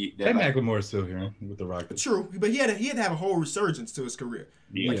that one year. McLemore is still here with the Rockets. True, but he had to have a whole resurgence to his career.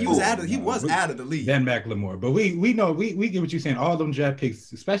 Yeah. Like he was out of the league. Ben McLemore, but we know we get what you're saying. All them draft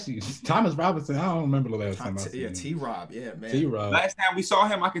picks, especially Thomas Robinson. I don't remember the last time I seen him. T-Rob, yeah, man. T-Rob. Last time we saw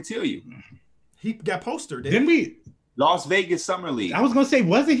him, I can tell you, he got postered. Didn't we? Las Vegas Summer League. I was gonna say,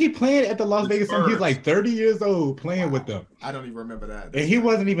 wasn't he playing at the Las Vegas Summer? He was like 30 years old playing with them. I don't even remember that. And he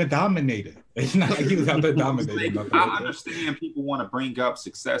wasn't even dominated. It's not like he was out there dominating. I understand people want to bring up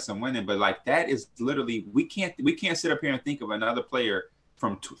success and winning, but like that is literally we can't sit up here and think of another player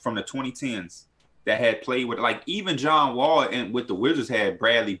from the 2010s that had played with like even John Wall and with the Wizards had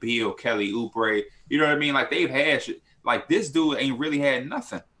Bradley Beal, Kelly Oubre. You know what I mean? Like they've had shit. Like this dude ain't really had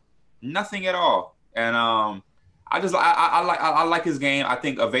nothing at all. And I like his game. I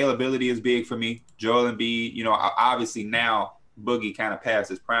think availability is big for me. Joel Embiid, you know, obviously now Boogie kind of passed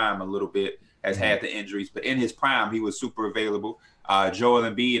his prime a little bit, has had the injuries, but in his prime he was super available. Joel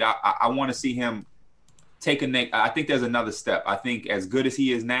Embiid, I want to see him take a neck. I think there's another step. I think as good as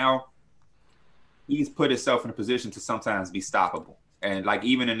he is now, he's put himself in a position to sometimes be stoppable. And like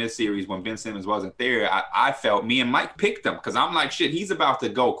even in this series when Ben Simmons wasn't there, I felt me and Mike picked him because I'm like, shit, he's about to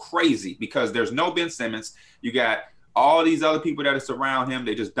go crazy because there's no Ben Simmons. You got all these other people that are surround him.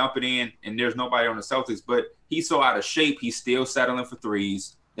 They just dump it in and there's nobody on the Celtics. But he's so out of shape. He's still settling for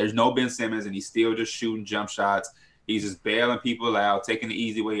threes. There's no Ben Simmons and he's still just shooting jump shots. He's just bailing people out, taking the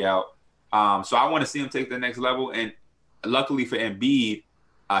easy way out. So I want to see him take the next level. And luckily for Embiid,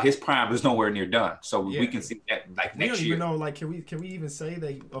 his prime is nowhere near done, so we can see that like next year. We don't even know, like, can we even say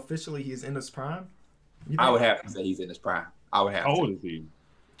that officially he's in his prime? I would have to say he's in his prime. I would have. How old is he?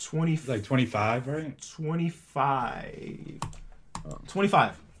 25, right? 25.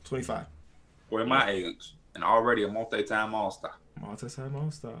 25. or in my age, and already a multi-time All-Star. Multi-time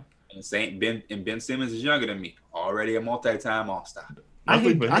All-Star. And Ben Simmons is younger than me, already a multi-time All-Star. I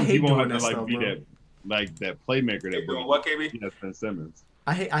hate he won't doing have that to stuff, be bro. that playmaker that Doing what, KB? Yes, Ben Simmons.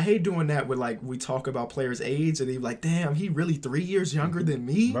 I hate doing that with like we talk about players' age and they be like, damn, he really 3 years younger than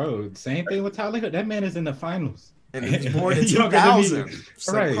me, Bro, same thing with Tyler Hill. That man is in the finals. and he's born in Younger than me. 2000.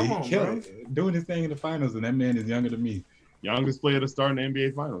 So, Right, come he on, killed bro. it. Doing his thing in the finals, and that man is younger than me. Youngest player to start in the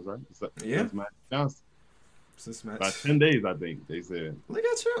NBA Finals, right? Yeah. It's Magic Johnson. This By match. 10 days, I think they said. Look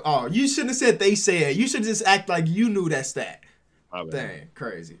at you. Oh, you shouldn't have said they said. You should just act like you knew that stat. My bad. Dang,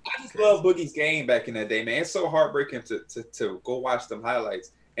 crazy. I just love Boogie's game back in that day, man. It's so heartbreaking to go watch them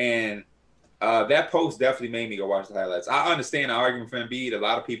highlights. And that post definitely made me go watch the highlights. I understand the argument for Embiid. A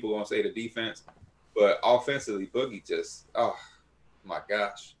lot of people gonna say the defense, but offensively, Boogie just, oh my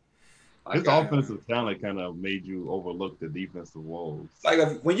gosh. His offensive talent kind of made you overlook the defensive woes.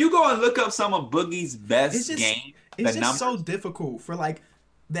 Like when you go and look up some of Boogie's best games, It's just so difficult for like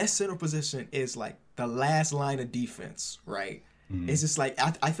that center position is like the last line of defense, right? It's just like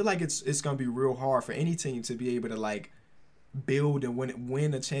I feel like it's gonna be real hard for any team to be able to like build and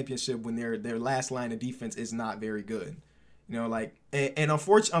win a championship when their last line of defense is not very good. You know, like, and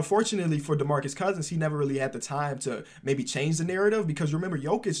unfortunately for DeMarcus Cousins, he never really had the time to maybe change the narrative, because remember,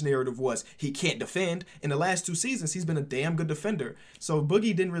 Jokic's narrative was he can't defend. In the last 2 seasons, he's been a damn good defender. So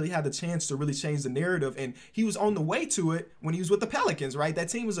Boogie didn't really have the chance to really change the narrative, and he was on the way to it when he was with the Pelicans, right? That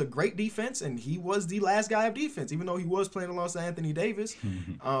team was a great defense, and he was the last guy of defense, even though he was playing alongside Anthony Davis.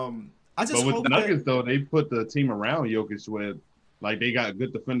 I just But with hope the Nuggets, that, though, they put the team around Jokic with, like, they got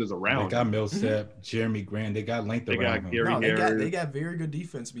good defenders around. They got Millsap, Jeremy Grant. They got length They around got him. Gary no, Harris. they got very good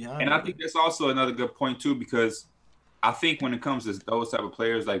defense behind And him. I think that's also another good point too, because I think when it comes to those type of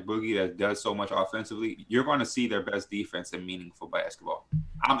players like Boogie that does so much offensively, you're going to see their best defense in meaningful basketball.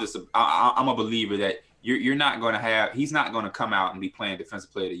 I'm a believer that you're not going to have. He's not going to come out and be playing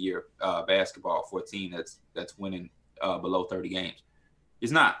Defensive Player of the Year basketball for a team that's winning below 30 games.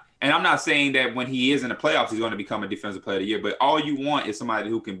 It's not. And I'm not saying that when he is in the playoffs, he's going to become a Defensive Player of the Year. But all you want is somebody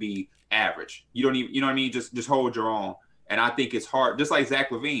who can be average. You don't even, you know what I mean? Just hold your own. And I think it's hard. Just like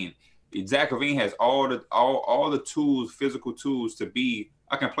Zach LaVine. Zach LaVine has all the tools, physical tools to be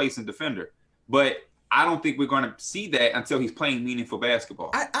a complacent defender. But I don't think we're going to see that until he's playing meaningful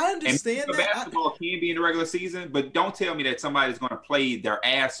basketball. I understand and that. basketball can be in the regular season, but don't tell me that somebody's going to play their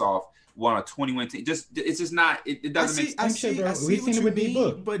ass off on a 21 team. It's just not. It doesn't make sense. I see We've what seen it you with mean,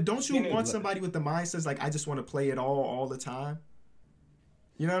 D-Book. but don't you Seen it want with- somebody with the mindset like I just want to play it all the time?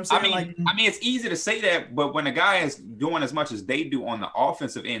 You know what I'm saying? I mean, it's easy to say that, but when a guy is doing as much as they do on the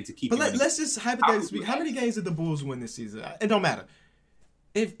offensive end to keep. But you let's just hypothetically speak. How many games did the Bulls win this season? It don't matter.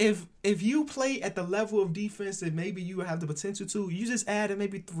 If you play at the level of defense that maybe you have the potential to, you just add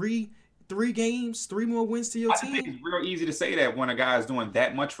maybe three games, 3 more wins to your I think team. it's real easy to say that when a guy is doing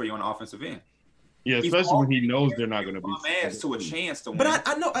that much for you on the offensive end. Yeah, He's especially when he always knows they're not going to be. ass to a chance to win. But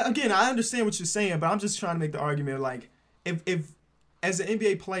I know, again, I understand what you're saying, but I'm just trying to make the argument like if as an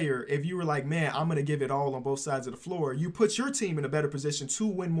NBA player, if you were like, man, I'm gonna give it all on both sides of the floor, you put your team in a better position to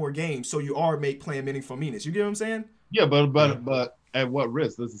win more games, so you are playing meaningful minutes. You get what I'm saying? Yeah, but at what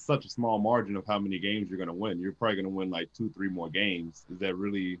risk? This is such a small margin of how many games you're going to win. You're probably going to win like 2-3 more games. Is that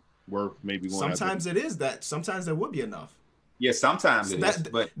really worth maybe going? Sometimes it is that. Sometimes that would be enough. Yeah, sometimes it is,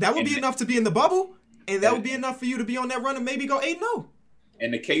 but that would be enough to be in the bubble, and that would be enough for you to be on that run and maybe go 8-0.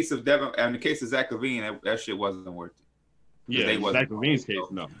 in the case of Zach LaVine, that shit wasn't worth it. Yeah, they in wasn't. Zach LaVine's case,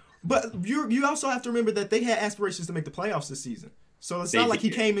 no. But you also have to remember that they had aspirations to make the playoffs this season. So it's not like he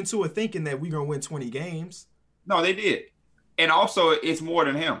came into it thinking that we're gonna win 20 games. No, they did. And also, it's more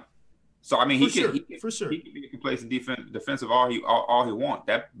than him. So I mean, he can be a complacent defensive all he want.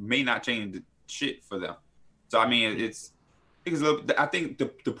 That may not change the shit for them. So I mean, I think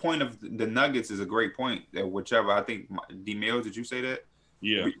the point of the Nuggets is a great point. That whichever, I think D Mills, did you say that?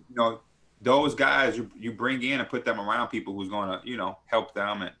 Yeah. You know, those guys you bring in and put them around people who's gonna help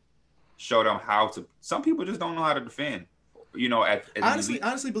them and show them how to. Some people just don't know how to defend.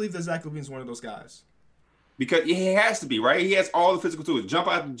 Honestly believe that Zach LaVine's one of those guys. Because he has to be, right? He has all the physical tools. Jump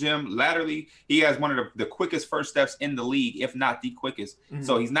out the gym laterally. He has one of the quickest first steps in the league, if not the quickest. Mm-hmm.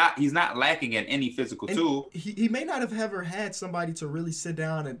 So he's not lacking in any physical tool. He may not have ever had somebody to really sit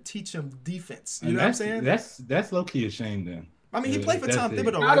down and teach him defense. You know what I'm saying? That's low key a shame then. I mean, he played for Tom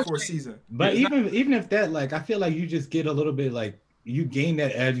Thibodeau for a season. But even if that, like, I feel like you just get a little bit like you gain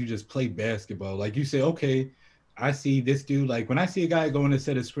that as you just play basketball. Like you say, okay, I see this dude, like when I see a guy going to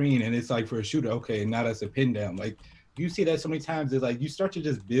set a screen and it's like for a shooter, okay, now that's a pin down. Like you see that so many times, it's like you start to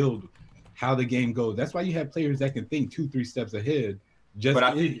just build how the game goes. That's why you have players that can think 2-3 steps ahead. Just But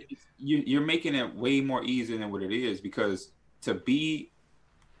I think you're making it way more easier than what it is, because to be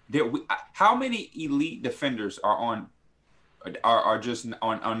there, how many elite defenders are just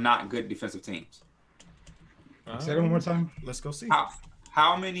on not good defensive teams? say that one more time. Let's go see.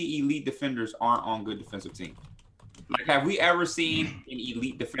 How many elite defenders aren't on good defensive teams? Like, have we ever seen an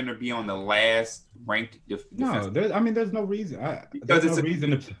elite defender be on the last ranked No, there's no reason. Because there's it's no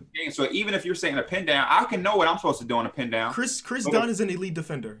reason to. game. So even if you're saying a pin down, I can know what I'm supposed to do on a pin down. Chris Dunn is an elite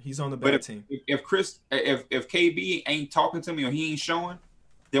defender. He's on the bad team. If KB ain't talking to me or he ain't showing,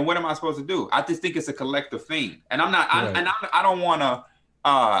 then what am I supposed to do? I just think it's a collective thing, and I'm not. I don't want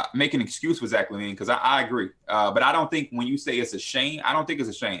to make an excuse for Zach LaVine, because I agree, but I don't think when you say it's a shame, I don't think it's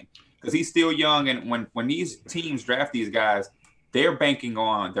a shame, because he's still young, and when these teams draft these guys, they're banking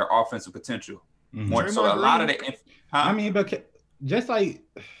on their offensive potential. More so, a lot of the. I mean, but just like,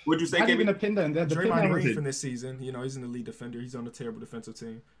 what'd you say, not KB? even a pin down. Draymond Green from this season, he's an elite defender. He's on a terrible defensive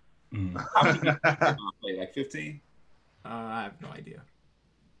team. How many games did Draymond play? Like 15? I have no idea.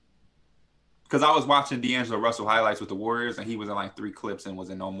 Because I was watching D'Angelo Russell highlights with the Warriors, and he was in like 3 clips and was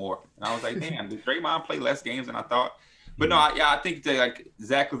in no more. And I was like, damn, did Draymond play less games than I thought? But no, I think that like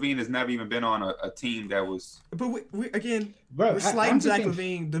Zach LaVine has never even been on a team that was. But we're Bro, slighting Zach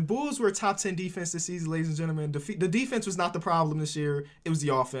LaVine. The Bulls were a top 10 defense this season, ladies and gentlemen. The defense was not the problem this year. It was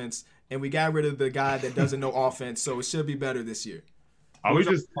the offense, and we got rid of the guy that doesn't know offense, so it should be better this year. Are we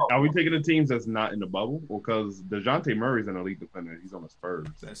taking the teams that's not in the bubble? Because DeJounte Murray's an elite defender. He's on the Spurs.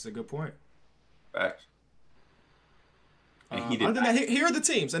 That's a good point. Facts. Other than that, here are the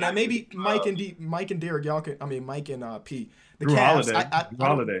teams, and maybe Mike and Derek, y'all can. I mean, Mike and P. The Drew Cavs.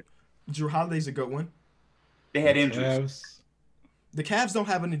 Holiday. Drew Holiday's a good one. They had injuries. The Cavs don't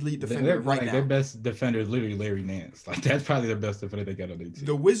have an elite defender right now. Their best defender is literally Larry Nance. Like, that's probably the best defender they got on their team.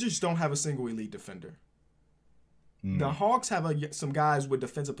 The Wizards don't have a single elite defender. The Hawks have some guys with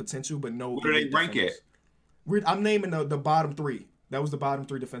defensive potential, but no. Where do they rank it? I'm naming the bottom 3. That was the bottom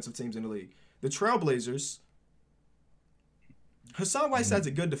 3 defensive teams in the league. The Trailblazers. Hassan Whiteside's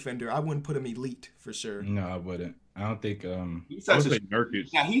a good defender. I wouldn't put him elite for sure. No, I wouldn't. I don't think. He's I such would a say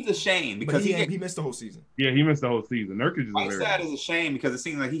Nurkic. Now he's a shame because he missed the whole season. Yeah, he missed the whole season. Nurkic is Whiteside is a shame because it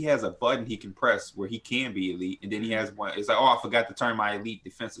seems like he has a button he can press where he can be elite, and then he has one. It's like, oh, I forgot to turn my elite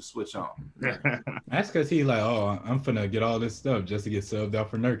defensive switch on. That's because he's like, oh, I'm finna get all this stuff just to get subbed out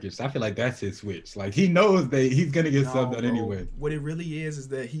for Nurkic. I feel like that's his switch. Like, he knows that he's gonna get subbed out anyway. What it really is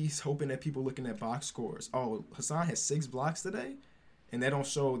that he's hoping that people looking at box scores. Oh, Hassan has 6 blocks today. And that don't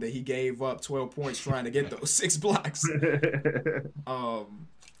show that he gave up 12 points trying to get those 6 blocks. And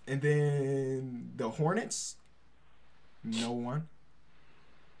then the Hornets, no one.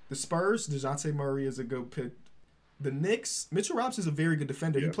 The Spurs, DeJounte Murray is a good pick. The Knicks, Mitchell Robinson is a very good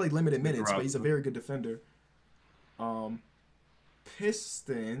defender. Yeah. He played limited minutes, but he's a very good defender.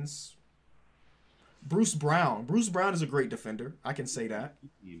 Pistons, Bruce Brown. Bruce Brown is a great defender. I can say that.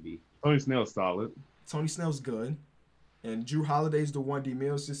 Tony Snell's solid. Tony Snell's good. And Drew Holiday's the one D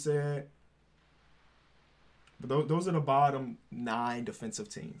Mills just said. But those are the bottom 9 defensive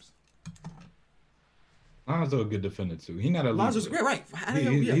teams. Lonzo's a good defender too. He's not a Lonzo's right.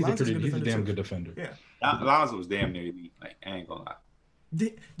 He's a damn good defender. Yeah. Lonzo was damn near elite. Like, I ain't gonna lie.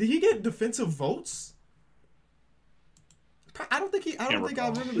 Did he get defensive votes? I don't think I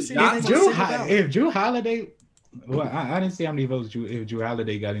remember seeing anything. If Drew Holiday. Well, I didn't see how many votes if Drew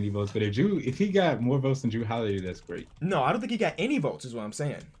Holiday got any votes, but if he got more votes than Drew Holiday, that's great. No, I don't think he got any votes. Is what I'm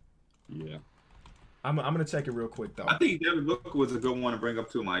saying. Yeah, I'm gonna check it real quick though. I think Devin Booker was a good one to bring up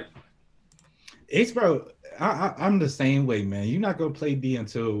too, Mike. It's bro. I'm the same way, man. You're not gonna play D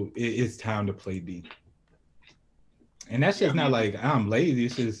until it's time to play D. And that's just not like I'm lazy.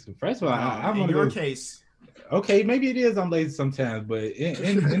 It's just first of all, I'm in your case. Okay, maybe it is I'm lazy sometimes, but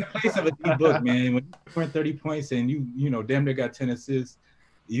in the place of a D book, man, when you score 30 points and you know damn near got 10 assists,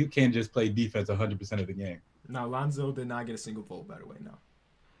 you can't just play defense 100% of the game. No, Lonzo did not get a single vote, by the way. No.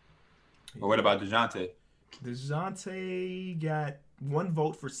 But what about DeJounte? DeJounte got 1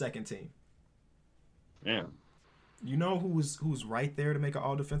 vote for second team. Yeah. You know who's right there to make an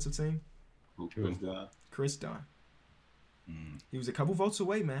all defensive team? Chris Dunn. He was a couple votes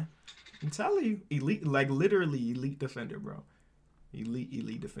away, man. I'm telling you, elite, like literally elite defender, bro.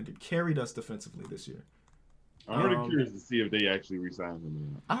 Elite defender. Carried us defensively this year. I'm really curious to see if they actually resign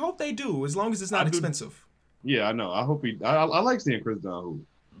him. I hope they do, as long as it's not expensive. Yeah, I know. I hope I like seeing Chris Dunn hoop.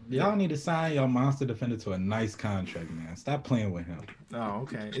 Y'all need to sign your monster defender to a nice contract, man. Stop playing with him. Oh,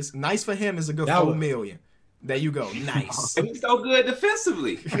 okay. It's nice for him. It's a good $4 million. There you go. Nice. And he's so good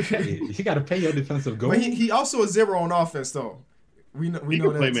defensively. You got to pay your defensive goal. But he also is 0 on offense, though. We know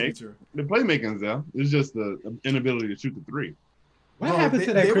that's true. The playmaking's there. It's just the inability to shoot the 3. What Bro, happened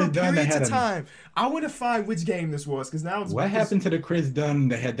to that there Chris were Dunn that periods had of a, time. I want to find which game this was because now it's. What happened to the Chris Dunn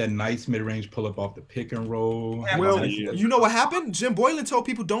that had that nice mid-range pull-up off the pick and roll? Well, Yeah. you know what happened? Jim Boylan told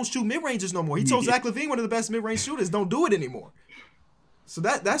people don't shoot mid-ranges no more. He told Zach LaVine, one of the best mid-range shooters, don't do it anymore. So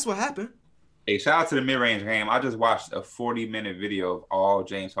that's what happened. Hey, shout out to the mid-range game. I just watched a 40-minute video of all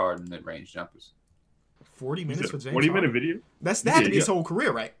James Harden mid-range jumpers. 40 minutes for James 40-minute Harden? video? That had to be his whole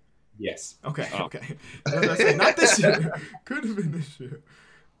career, right? Yes. Okay, Oh. okay. That's what I said. Not this year. Could have been this year.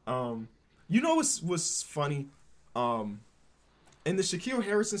 You know what's funny? In the Shaquille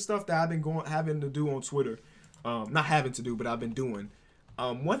Harrison stuff that I've been having to do on Twitter, not having to do, but I've been doing.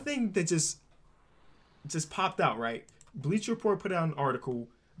 One thing that just popped out, right? Bleacher Report put out an article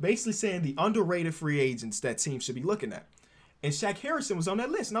basically saying the underrated free agents that teams should be looking at, and Shaq Harrison was on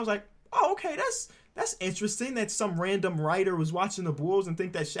that list, and I was like, oh, okay, that's interesting that some random writer was watching the Bulls and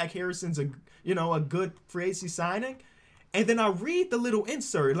think that Shaq Harrison's a good free agency signing. And then I read the little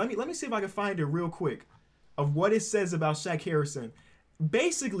insert. Let me see if I can find it real quick of what it says about Shaq Harrison.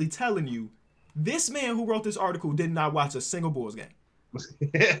 Basically telling you this man who wrote this article did not watch a single Bulls game.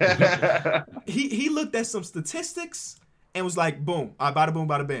 He looked at some statistics and was like, boom, bada boom,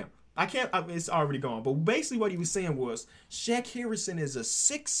 bada bam. It's already gone. But basically what he was saying was Shaq Harrison is a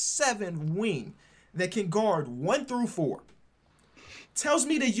 6'7" wing that can guard 1 through 4. Tells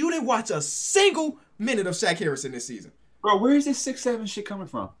me that you didn't watch a single minute of Shaq Harrison this season. Bro, where is this 6'7" shit coming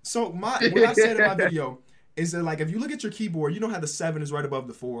from? So what I said in my video is that, like, if you look at your keyboard, you know how the 7 is right above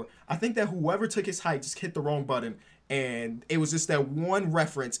the 4. I think that whoever took his height just hit the wrong button, and it was just that one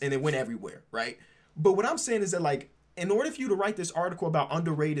reference, and it went everywhere, right? But what I'm saying is that, like, in order for you to write this article about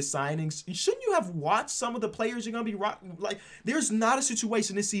underrated signings, shouldn't you have watched some of the players you're going to be like, there's not a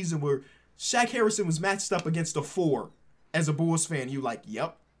situation this season where Shaq Harrison was matched up against a 4 as a Bulls fan. You like,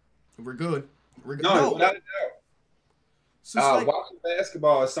 yep, we're good. We're good. No, without a doubt. So it's like, Watching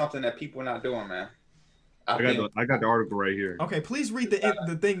basketball is something that people are not doing, man. I got the article right here. okay, please read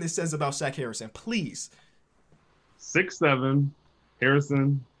the thing that says about Shaq Harrison, please. 6'7",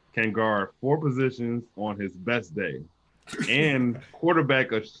 Harrison can guard 4 positions on his best day, and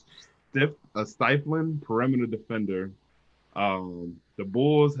quarterback a stifling perimeter defender. The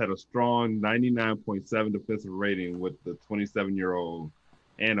Bulls had a strong 99.7 defensive rating with the 27-year-old,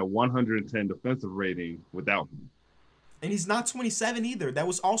 and a 110 defensive rating without him. And he's not 27 either. That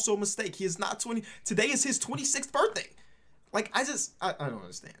was also a mistake. He is not 20. Today is his 26th birthday. Like, I don't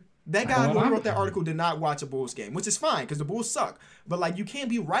understand. That guy who wrote that article did not watch a Bulls game, which is fine because the Bulls suck. But, like, you can't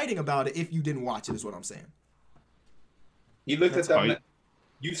be writing about it if you didn't watch it, is what I'm saying. He looked at that.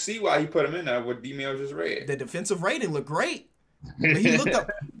 You see why he put him in there, what D-Mail just read. The defensive rating looked great. But he looked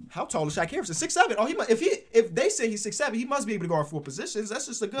up, how tall is Shaq Harrison? 6'7". Oh, if they say he's 6'7", he must be able to guard 4 positions. That's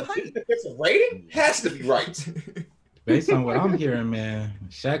just a good height. Defensive rating has to be right. Based on what I'm hearing, man,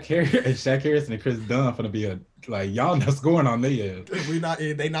 Shaq Harrison and Chris Dunn gonna be y'all not scoring on their ass.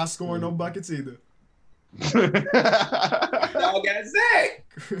 They not scoring no buckets either. Y'all got Zach.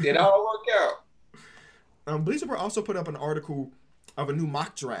 It all work out. Bleacher Report also put up an article of a new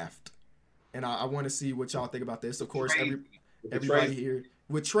mock draft, and I want to see what y'all think about this. Of course, everybody here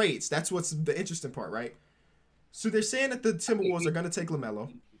with trades. That's what's the interesting part, right? So they're saying that the Timberwolves are going to take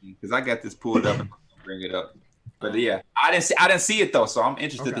LaMelo. Because I got this pulled up and bring it up. But yeah, I didn't see it though, so I'm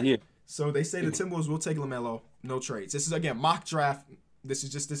interested to hear. So they say the Timberwolves will take LaMelo, no trades. This is again mock draft. This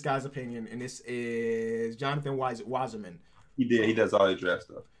is just this guy's opinion, and this is Jonathan Wasserman. He does all the draft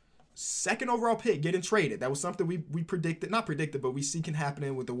stuff. 2nd overall pick getting traded. That was something we predicted, not predicted, but we see can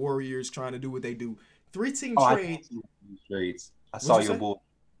happen with the Warriors trying to do what they do. 3-team trade. Trades. I saw your Bulls.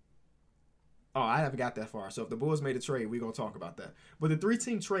 Oh, I haven't got that far. So if the Bulls made a trade, we're going to talk about that. But the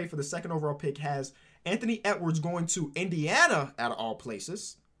 3-team trade for the 2nd overall pick has Anthony Edwards going to Indiana out of all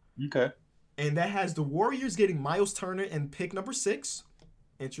places. Okay. And that has the Warriors getting Miles Turner and pick number 6.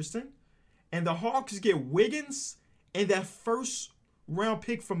 Interesting. And the Hawks get Wiggins and that 1st round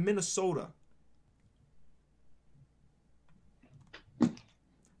pick from Minnesota.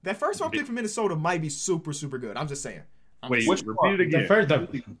 That 1st round pick from Minnesota might be super, super good. I'm just saying. Wait, repeat it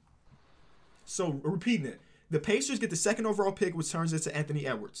again. So, repeating it. The Pacers get the 2nd overall pick, which turns into Anthony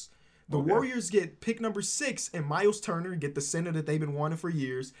Edwards. The Warriors get pick number 6 and Miles Turner, get the center that they've been wanting for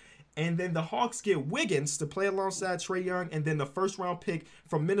years. And then the Hawks get Wiggins to play alongside Trae Young, and then the 1st round pick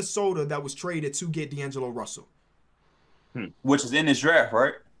from Minnesota that was traded to get D'Angelo Russell. Which is in this draft,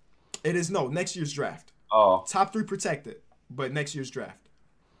 right? It is next year's draft. Oh. Top 3 protected, but next year's draft.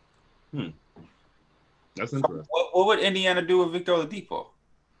 That's interesting. What would Indiana do with Victor Oladipo?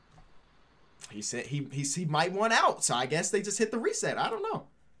 He said he might want out, so I guess they just hit the reset. I don't know.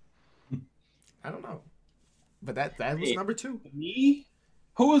 But that was number 2. Me?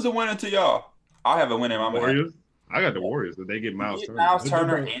 Who is the winner to y'all? I have a winner in my mind. Warriors. I got the Warriors, but they get Miles Turner. Miles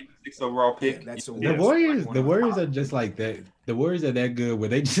Turner and the 6th overall pick. Yeah, that's The Warriors are just like that. The Warriors are that good where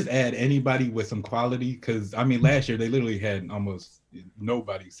they just add anybody with some quality. Because I mean, last year they literally had almost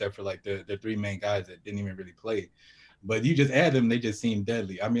nobody except for like the 3 main guys that didn't even really play. But you just add them, they just seem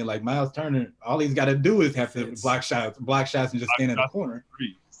deadly. I mean, like Miles Turner, all he's got to do is have to block shots, and just stand in the corner.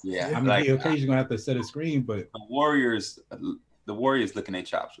 Yeah, I mean, like, he occasionally gonna have to set a screen, but the Warriors licking their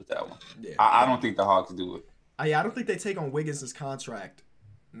chops with that one. Yeah. I don't think the Hawks do it. I don't think they take on Wiggins' contract.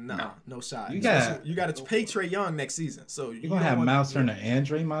 No shot. You got to pay Trae Young next season. So you're gonna have Miles Turner and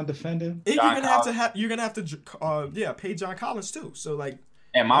Draymond defending. And you're gonna have to pay John Collins too. So like,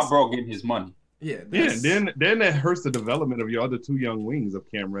 and my bro getting his money. Yeah. Then that hurts the development of your other 2 young wings of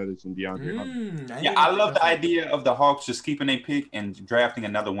Cam Reddish and DeAndre Hunter. I love the idea of the Hawks just keeping a pick and drafting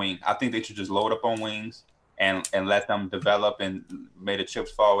another wing. I think they should just load up on wings and let them develop and may the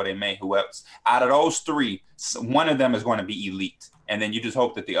chips fall where they may. Who else? Out of those 3, one of them is going to be elite. And then you just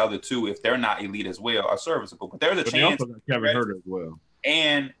hope that the other 2, if they're not elite as well, are serviceable. But there's a chance. They also got Kevin Huerter as well.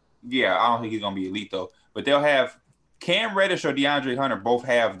 And, yeah, I don't think he's going to be elite, though. But they'll have Cam Reddish or DeAndre Hunter both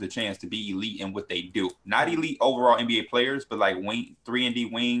have the chance to be elite in what they do. Not elite overall NBA players, but like 3-and-D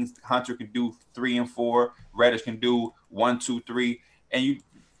wings. Hunter can do 3 and 4. Reddish can do 1, 2, 3. And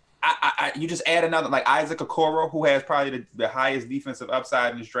you just add another, like Isaac Okoro, who has probably the highest defensive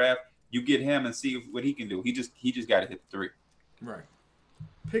upside in this draft. You get him and see what he can do. He just got to hit the 3. Right.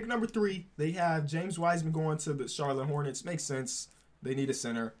 Pick number 3. They have James Wiseman going to the Charlotte Hornets. Makes sense. They need a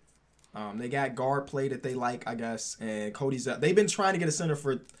center. They got guard play that they like, I guess. And Cody Zeller. They've been trying to get a center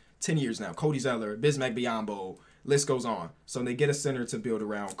for 10 years now. Cody Zeller, Bismack Biyombo, list goes on. So they get a center to build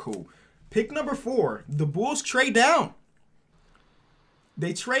around. Cool. Pick number 4. The Bulls trade down.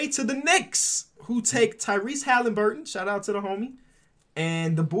 They trade to the Knicks, who take Tyrese Halliburton. Shout out to the homie.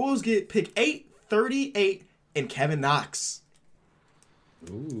 And the Bulls get pick 8, 38, and Kevin Knox.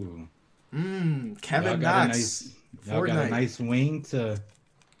 Ooh. Kevin Knox. Y'all got a nice wing to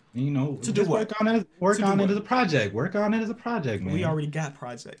do what? Work on it as a project. Work on it as a project, man. We already got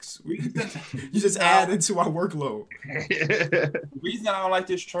projects. You just add into our workload. The reason I don't like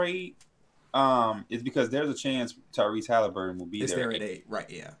this trade is because there's a chance Tyrese Halliburton will be there at 8. Right,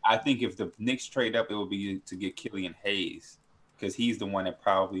 yeah. I think if the Knicks trade up, it will be to get Killian Hayes because he's the one that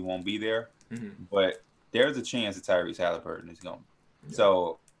probably won't be there. Mm-hmm. But there's a chance that Tyrese Halliburton is going. Yeah.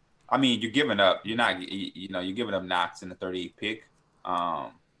 So, I mean, you're giving up. You're giving up Knox in the 38th pick.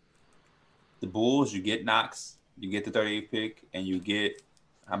 The Bulls, you get Knox, you get the 38th pick, and you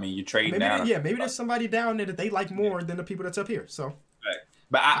trade down. Maybe there's somebody down there that they like more than the people that's up here. So, right.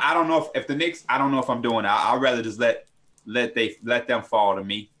 But I don't know if the Knicks. I don't know if I'm doing it. I'd rather just let them fall to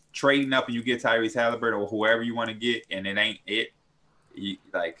me. Trading up and you get Tyrese Halliburton or whoever you want to get, and it ain't it.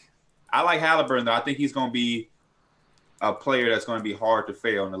 I like Halliburton though. I think he's going to be a player that's going to be hard to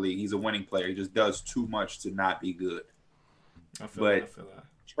fail in the league. He's a winning player. He just does too much to not be good. I feel that.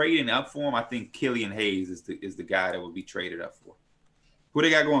 Trading up for him, I think Killian Hayes is the guy that would be traded up for. Who they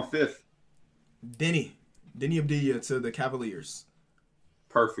got going 5th? Denny Abdilla to the Cavaliers.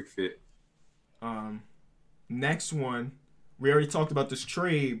 Perfect fit. Next one, we already talked about this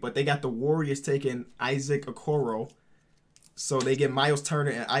trade, but they got the Warriors taking Isaac Okoro. So they get Miles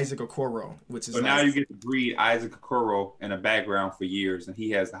Turner and Isaac Okoro, which is now you get to breed Isaac Okoro in a background for years, and he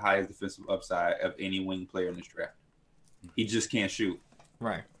has the highest defensive upside of any wing player in this draft. He just can't shoot.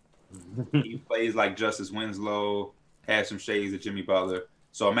 Right. He plays like Justice Winslow, has some shades of Jimmy Butler.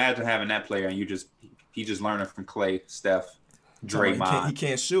 So imagine having that player and he just learning from Clay, Steph, Draymond. He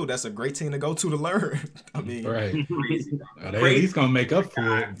can't shoot. That's a great team to go to learn. I mean, right. He's gonna make up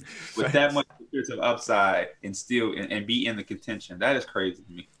for it with that much defensive upside and still and be in the contention. That is crazy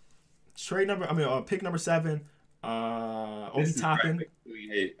to me. Pick number 7. Obi Toppin.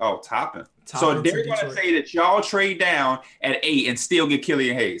 Toppin. So they're going to say that y'all trade down at 8 and still get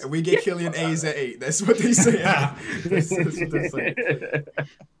Killian Hayes. And we get Killian Hayes at 8. That's what they say. That's what they say.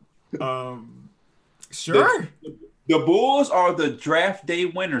 Sure. The Bulls are the draft day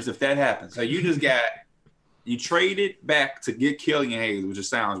winners if that happens. So you traded back to get Killian Hayes, which just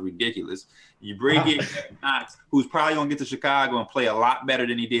sounds ridiculous. You bring in Kevin Knox, who's probably going to get to Chicago and play a lot better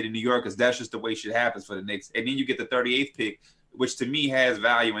than he did in New York because that's just the way shit happens for the Knicks. And then you get the 38th pick, which to me has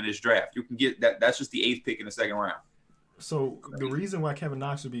value in this draft. You can get that. That's just the 8th pick in the second round. So the reason why Kevin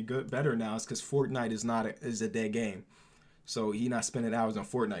Knox would be better now is because Fortnite is a dead game. So he's not spending hours on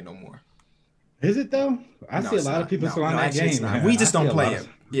Fortnite no more. Is it though? I see a lot of people still on that game. We just don't play it.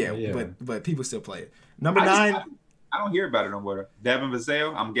 Yeah, but people still play it. Number 9. I don't hear about it no more. Devin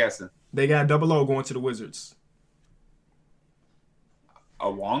Vassell, I'm guessing. They got Double O going to the Wizards.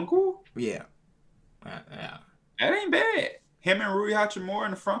 Owangu? Yeah. Yeah. That ain't bad. Him and Rui Hachimura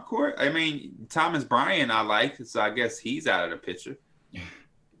in the front court. I mean, Thomas Bryant I like, so I guess he's out of the picture. Yeah,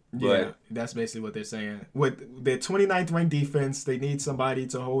 But- that's basically what they're saying. With their 29th ranked defense, they need somebody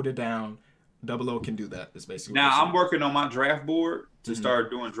to hold it down. Double O can do that. That's basically what Now they're I'm working on my draft board to Mhm. start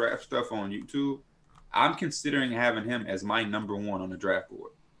doing draft stuff on YouTube. I'm considering having him as my number 1 on the draft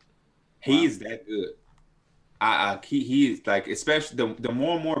board. He's that good. He is like, especially the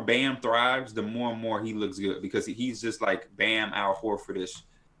more and more Bam thrives, the more and more he looks good because he's just like Bam, Al Horfordish.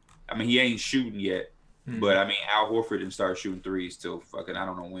 I mean, he ain't shooting yet, Mhm. but I mean, Al Horford didn't start shooting threes till fucking I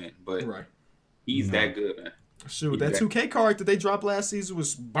don't know when, but Right. he's No. that good, man. Shoot, that 2K card that they dropped last season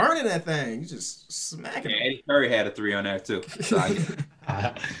was burning that thing. You just smacking And Eddie Curry had a 3 on that too. So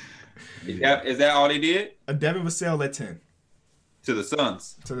it. is that all they did A Devin Vassell at 10 to the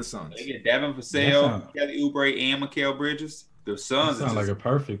Suns? to the Suns. They get Devin That Vassell, sound- Kelly Oubre, and Mikal Bridges. The Suns Sound like a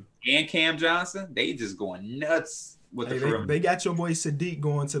perfect. and Cam Johnson, they just going nuts with Hey, the perimeter. they got your boy Sadiq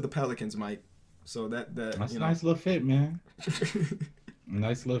going to the Pelicans, Mike. So that That's you a know. nice little fit, man.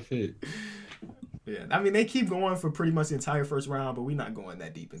 Nice little fit. Yeah, I mean they keep going for pretty much the entire first round, but we're not going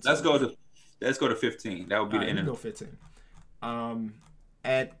that deep into. Let's it. go to 15. That would be All the right, we end go of 15.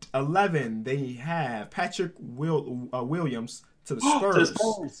 At 11, they have Patrick Williams to the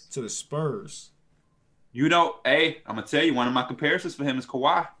Spurs. To the Spurs. You know, hey, I'm gonna tell you, one of my comparisons for him is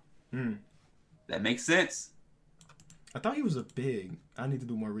Kawhi. Hmm. That makes sense. I thought he was a big. I need to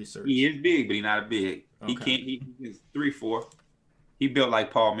do more research. He is big, but he's not a big. He Okay. can't. He's 3'4". He built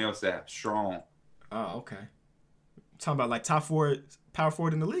like Paul Millsap, strong. Oh, okay. Talking about like top forward, power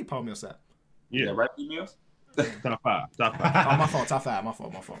forward in the league, Paul Millsap. Yeah, Yeah, right, Mills. top five. Oh, my fault. Top 5. My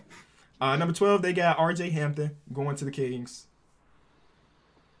fault. Number 12, they got R.J. Hampton going to the Kings.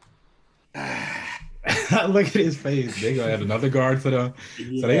 Look at his face. They gonna have another guard for them.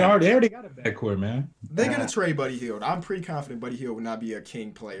 So they already got a backcourt, man. They're gonna trade Buddy Hield. I'm pretty confident Buddy Hield will not be a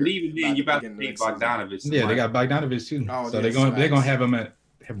King player. But even then, you about to begin take the next season. Bogdanovich. Yeah, they got Bogdanovich too. Oh, so yes, they're gonna facts. have him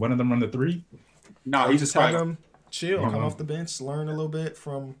have one of them run the 3. No, We he's just just have probably him chill, come Uh-huh. off the bench, learn a little bit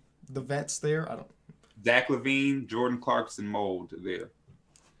from the vets there. I don't. Zach LaVine, Jordan Clarkson mold there.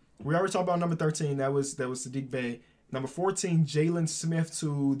 We already talked about number 13. That was Sadiq Bey. Number 14, Jalen Smith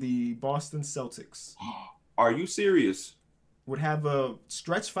to the Boston Celtics. Are you serious? Would have a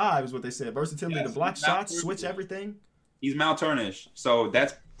stretch 5 is what they said. Versatility Yes, to block he's not shots, switch vertical. everything. He's Mount Turnish. So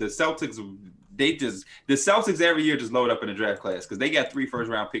that's the Celtics. The Celtics every year just load up in the draft class because they got 3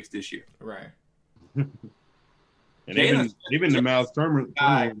 first-round picks this year. Right. And they've been the Miles Turner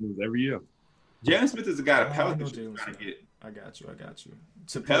every year. Jalen Smith is a guy that Oh, I know Pelicans Jalen are trying to Smith. get. I got you.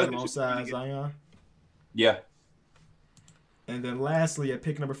 To play Pelicans alongside should be Zion. Yeah, And then lastly, at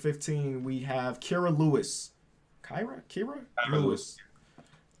pick number 15, we have Kira Lewis. Kira Kyra Lewis.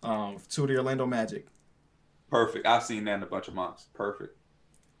 To the Orlando Magic. perfect. I've seen that in a bunch of mocks. Perfect.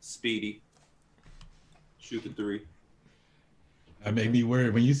 Speedy. Shoot the 3. That made me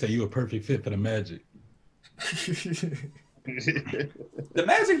worried when you say you a perfect fit for the Magic. The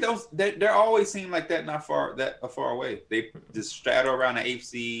Magic, they're always seem like that far away. They just straddle around the 8th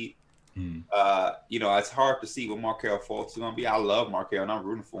seed. Hmm. It's hard to see what Markelle Fultz is gonna be. I love Markelle and I'm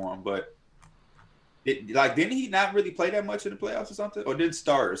rooting for him, but didn't he not really play that much in the playoffs or something? Or didn't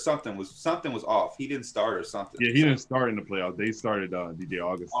start or something was off. He didn't start or something. Yeah, he didn't start in the playoffs. They started DJ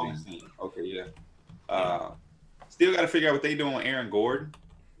Augustine. Augustine. Okay, yeah. Still got to figure out what they doing with Aaron Gordon.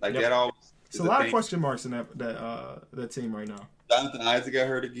 Like Yep. that always. It's a lot of question marks in that team right now. Jonathan Isaac got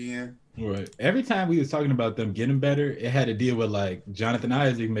hurt again. Right. Every time we was talking about them getting better, it had to deal with like Jonathan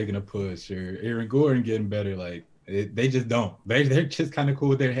Isaac making a push or Aaron Gordon getting better. Like they just don't. They're just kind of cool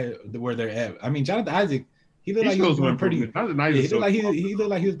with where they're at. I mean, Jonathan Isaac, he looked like he was doing pretty. He looked like he looked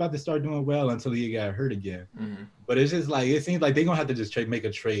like he was about to start doing well until he got hurt again. Mm-hmm. But it's just like it seems like they're gonna have to just make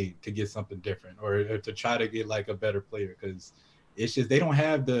a trade to get something different or to try to get like a better player because it's just they don't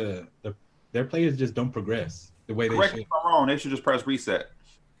have their players just don't progress the way they Correct me should. if I'm wrong. They should just press reset.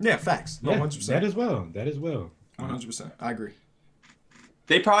 Yeah, facts. No, Yeah, 100%. that as well. 100%. I agree.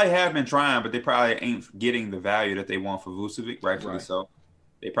 They probably have been trying, but they probably ain't getting the value that they want for Vucevic, rightfully Right. so.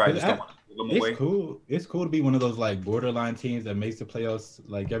 They probably just don't want to give them away. It's cool. It's cool to be one of those like borderline teams that makes the playoffs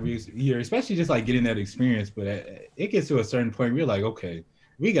like every year, especially just like getting that experience. But it gets to a certain point where you're like, okay,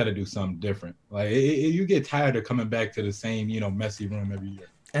 we got to do something different. Like you get tired of coming back to the same, messy room every year.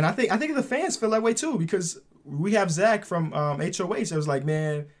 And I think the fans feel that way too because we have Zach from HOH that was like,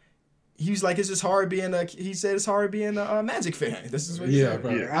 man, he was like, it's just hard being he said it's hard being a Magic fan. This is what he said.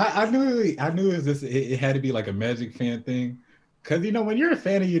 Bro. Yeah. I knew it was just it had to be like a Magic fan thing. Because, when you're a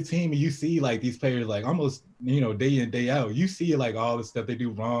fan of your team and you see like these players like almost, day in, day out, you see like all the stuff they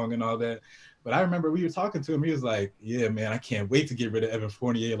do wrong and all that. But I remember we were talking to him. He was like, "Yeah, man, I can't wait to get rid of Evan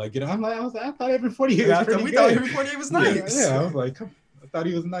Fournier." Like, I thought Evan Fournier was pretty good. We thought Evan Fournier was nice. Yeah, I was like, I thought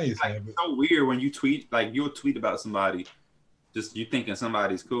he was nice. Like, Man. It's so weird when you tweet, like you'll tweet about somebody, just you thinking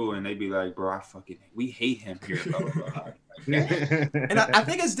somebody's cool, and they be like, "Bro, we hate him here." Blah, blah, blah. And I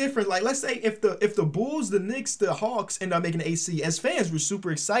think it's different. Like, let's say if the Bulls, the Knicks, the Hawks end up making the 8th seed, as fans, we're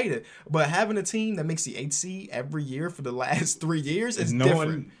super excited. But having a team that makes the 8th seed every year for the last 3 years is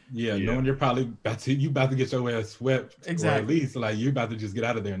different. Knowing you're probably about to get your ass swept. Exactly. Or at least like you're about to just get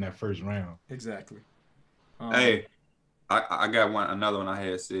out of there in that first round. Exactly. Hey, I got another one I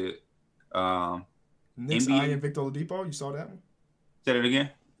had said. Knicks NBA eyeing Victor Oladipo. You saw that one? Say it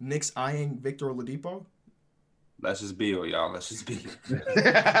again. Knicks eyeing Victor Oladipo. Let's just build, y'all. Let's just build.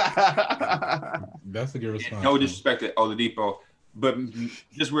 That's a good response. No disrespect to Oladipo, but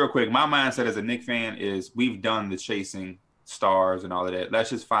just real quick, my mindset as a Knicks fan is we've done the chasing stars and all of that. Let's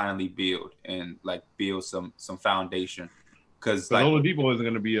just finally build and like build some foundation. Because like Oladipo isn't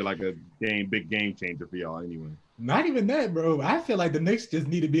going to be a big game changer for y'all anyway. Not even that, bro. I feel like the Knicks just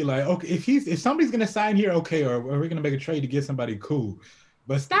need to be like, okay, if somebody's gonna sign here, okay, or we're gonna make a trade to get somebody cool.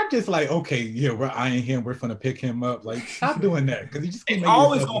 But stop just like, okay, yeah, we're eyeing him, we're gonna pick him up. Like, stop doing that because you just it's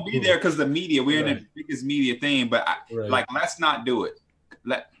always gonna be there because the media. We're in the biggest media thing, but let's not do it.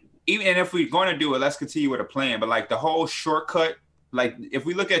 Even if we're going to do it, let's continue with a plan. But like the whole shortcut, like if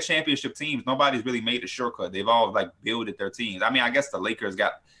we look at championship teams, nobody's really made a shortcut. They've all like builded their teams. I mean, I guess the Lakers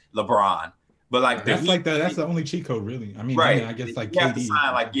got LeBron, but like that's the only cheat code, really. I mean, I guess like you have to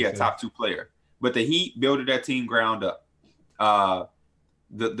sign top 2 player. But the Heat built that team ground up.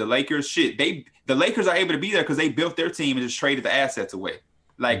 The Lakers, the Lakers are able to be there because they built their team and just traded the assets away.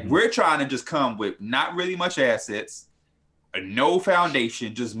 Like we're trying to just come with not really much assets, no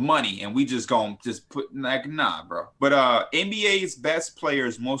foundation, just money, and we just gonna just put like nah, bro. But NBA's best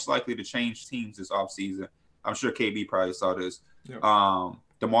players most likely to change teams this offseason. I'm sure KB probably saw this. Yep.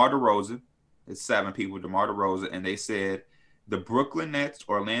 DeMar DeRozan, it's 7 people. DeMar DeRozan, and they said the Brooklyn Nets,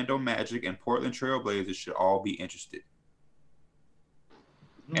 Orlando Magic, and Portland Trail Blazers should all be interested.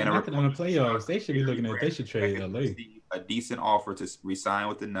 And on the playoffs, they should be looking at. They should trade LA. A decent offer to resign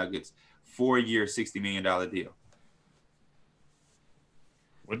with the Nuggets, 4-year, $60 million deal.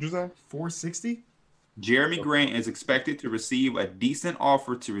 What'd you say? 460. Jeremy Grant is expected to receive a decent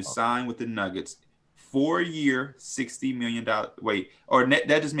offer to resign with the Nuggets, 4-year, $60 million. Wait, or that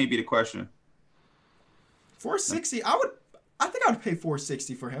just may be the question. 460. I think I would pay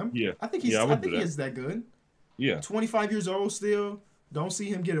 460 for him. Yeah, I think he is that good. Yeah, 25 years old still. Don't see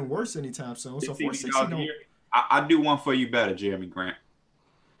him getting worse anytime soon. So 460. I do one for you better, Jeremy Grant.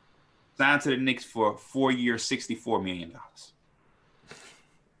 Sign to the Knicks for 4-year, $64 million.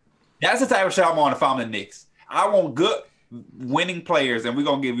 That's the type of shit I'm on if I'm the Knicks. I want good winning players, and we're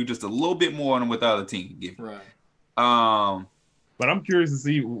gonna give you just a little bit more than what the other team can give. Right. But I'm curious to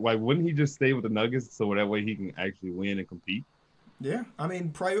see, like, wouldn't he just stay with the Nuggets so that way he can actually win and compete? Yeah, I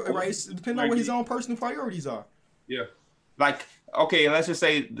mean, depending on what his own personal priorities are. Yeah. Like, okay, let's just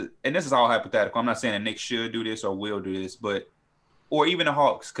say, and this is all hypothetical. I'm not saying the Knicks should do this or will do this, or even the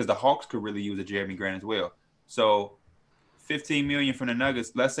Hawks, because the Hawks could really use a Jeremy Grant as well. So, $15 million from the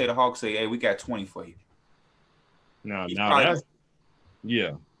Nuggets. Let's say the Hawks say, "Hey, we got 20 for you." That's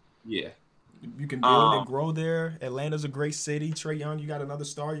yeah. You can build and grow there. Atlanta's a great city. Trae Young, you got another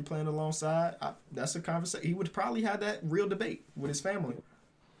star you're playing alongside. That's a conversation. He would probably have that real debate with his family.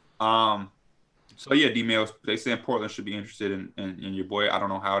 So yeah, D-Mills, they said Portland should be interested in your boy. I don't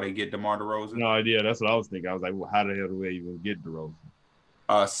know how they get DeMar DeRozan. No idea. That's what I was thinking. I was like, well, how the hell do they even get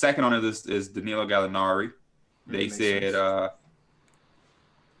DeRozan? Second on the list is Danilo Gallinari. They said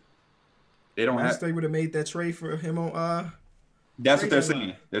they don't have. They would have made that trade for him on. That's what they're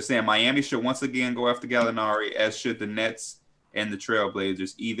saying. They're saying Miami should once again go after Gallinari, as should the Nets and the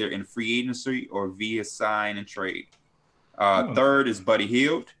Trailblazers, either in free agency or via sign and trade. Third is Buddy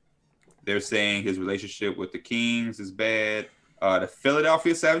Hield. They're saying his relationship with the Kings is bad. The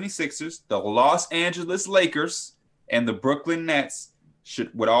Philadelphia 76ers, the Los Angeles Lakers, and the Brooklyn Nets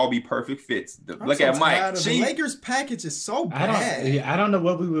would all be perfect fits. Look at Mike. The Lakers package is so bad. I don't know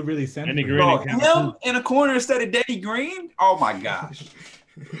what we would really send. Him in a corner instead of Danny Green? Oh my gosh.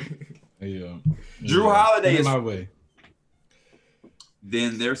 Yeah. Drew Holiday is my way.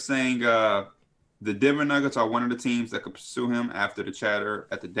 Then they're saying the Denver Nuggets are one of the teams that could pursue him after the chatter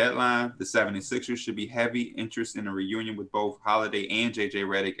at the deadline. The 76ers should be heavy interest in a reunion with both Holiday and JJ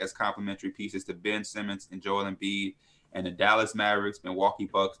Redick as complementary pieces to Ben Simmons and Joel Embiid. And the Dallas Mavericks, Milwaukee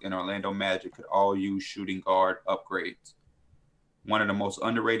Bucks, and Orlando Magic could all use shooting guard upgrades. one of the most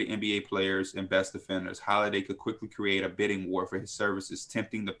underrated NBA players and best defenders. Holiday could quickly create a bidding war for his services,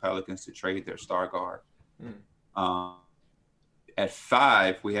 tempting the Pelicans to trade their star guard. At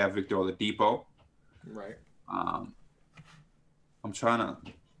 5, we have Victor Oladipo. Right. I'm trying to.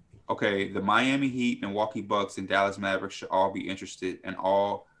 Okay, the Miami Heat, Milwaukee Bucks, and Dallas Mavericks should all be interested and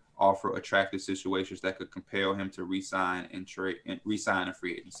all offer attractive situations that could compel him to re-sign in free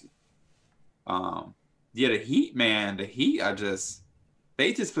agency. The Heat, man, they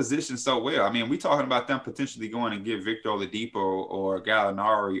just position so well. I mean, we talking about them potentially going and get Victor Oladipo or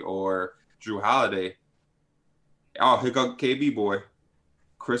Gallinari or Drew Holiday. Oh, here go KB boy,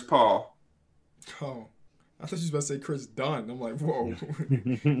 Chris Paul. Oh, I thought you was about to say Chris Dunn. I'm like, whoa.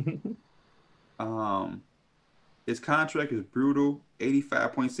 His contract is brutal,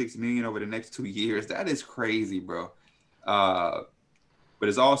 $85.6 million over the next 2 years. That is crazy, bro. But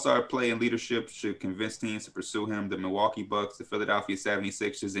his all-star play and leadership should convince teams to pursue him. The Milwaukee Bucks, the Philadelphia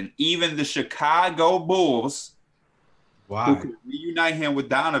 76ers, and even the Chicago Bulls, who could reunite him with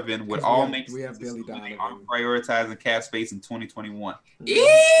Donovan, would all make sense. We have Billy Donovan. Prioritizing cap space in 2021.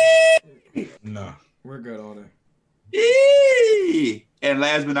 No. We're good on it. And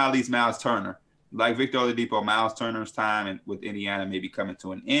last but not least, Miles Turner. Like Victor Oladipo, Miles Turner's time with Indiana may be coming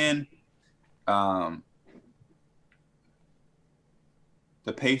to an end.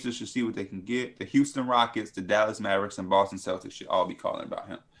 The Pacers should see what they can get. The Houston Rockets, the Dallas Mavericks, and Boston Celtics should all be calling about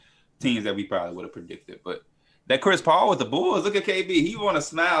him. Teams that we probably would have predicted. But that Chris Paul with the Bulls, look at KB. He want to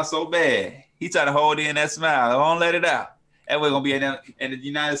smile so bad. He trying to hold in that smile. Don't let it out. And we're going to be in the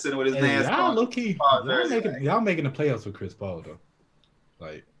United Center with his hands. Y'all low-key, y'all making the playoffs with Chris Paul, though.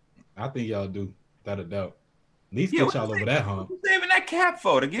 Like, I think y'all do, without a doubt. At least get y'all over that hump. Who's saving that cap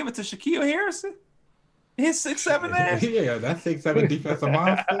for? To give it to Shaquille Harrison? His 6'7" ass? Yeah, that 6'7" defensive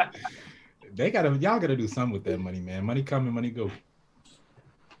monster. Y'all gotta do something with that money, man. Money coming, money go.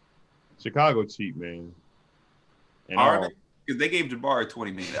 Chicago cheap, man. Are they? Because they gave Jabari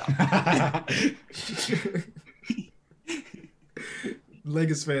 $20 million.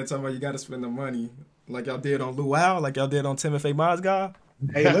 Lakers fans talking about you got to spend the money like y'all did on Luau, like y'all did on Timothy Mozgov.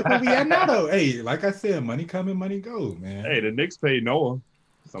 Hey, look where we at now, though. Hey, like I said, money coming, money go, man. Hey, the Knicks paid Noah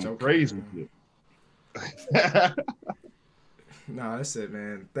some crazy shit. Nah, that's it,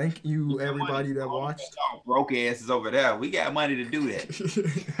 man. Thank you, everybody that watched. Broke asses over there. We got money to do that.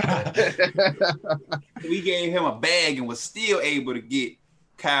 We gave him a bag and was still able to get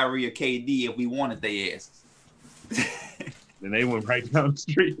Kyrie or KD if we wanted their asses. Then they went right down the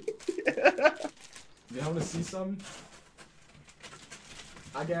street. Y'all want to see something?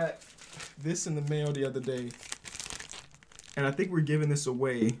 I got this in the mail the other day, and I think we're giving this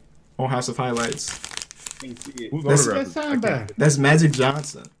away on House of Highlights. Who's That's Magic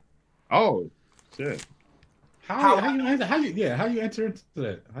Johnson. Oh, shit. How you enter into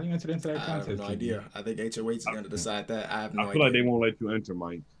that? How you enter into that contest? I have no idea. I think HOH is going to decide that. I have no idea. I feel like they won't let you enter,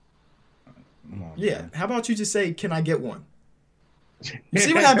 Mike. Yeah. How about you just say, "Can I get one?" You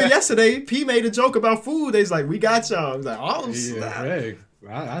see what happened yesterday? P made a joke about food. They's like, "We got y'all." I was like, "Oh, snap."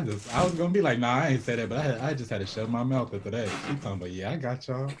 Yeah, I was gonna be like, "Nah, I ain't say that," but I just had to shut my mouth after that. She talking about, "Yeah, I got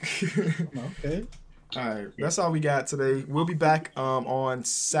y'all." Okay. All right, that's all we got today. We'll be back on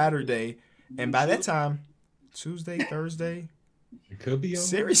Saturday, and by that time, Tuesday, Thursday, it could be over.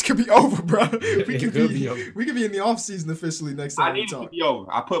 Series could be over, bro. We could be over. We could be in the off season officially next time. I need it to be over.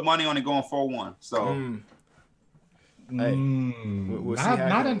 I put money on it going 4-1. So. Hey, we'll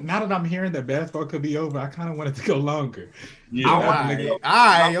now that I'm hearing that basketball could be over, I kind of want it to go longer. Yeah, all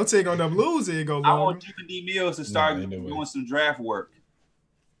right. Your take on them losing go longer. I want Jimmy D. Mills to start doing some draft work.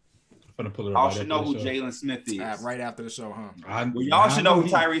 I'm gonna pull it y'all should know who Jalen Smith is. Right after the show, huh? Y'all should know who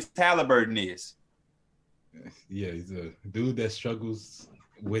Tyrese Halliburton is. Yeah, he's a dude that struggles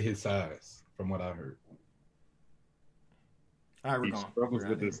with his size, from what I heard. All right, we're gone. He struggles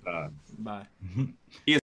with his size. Bye.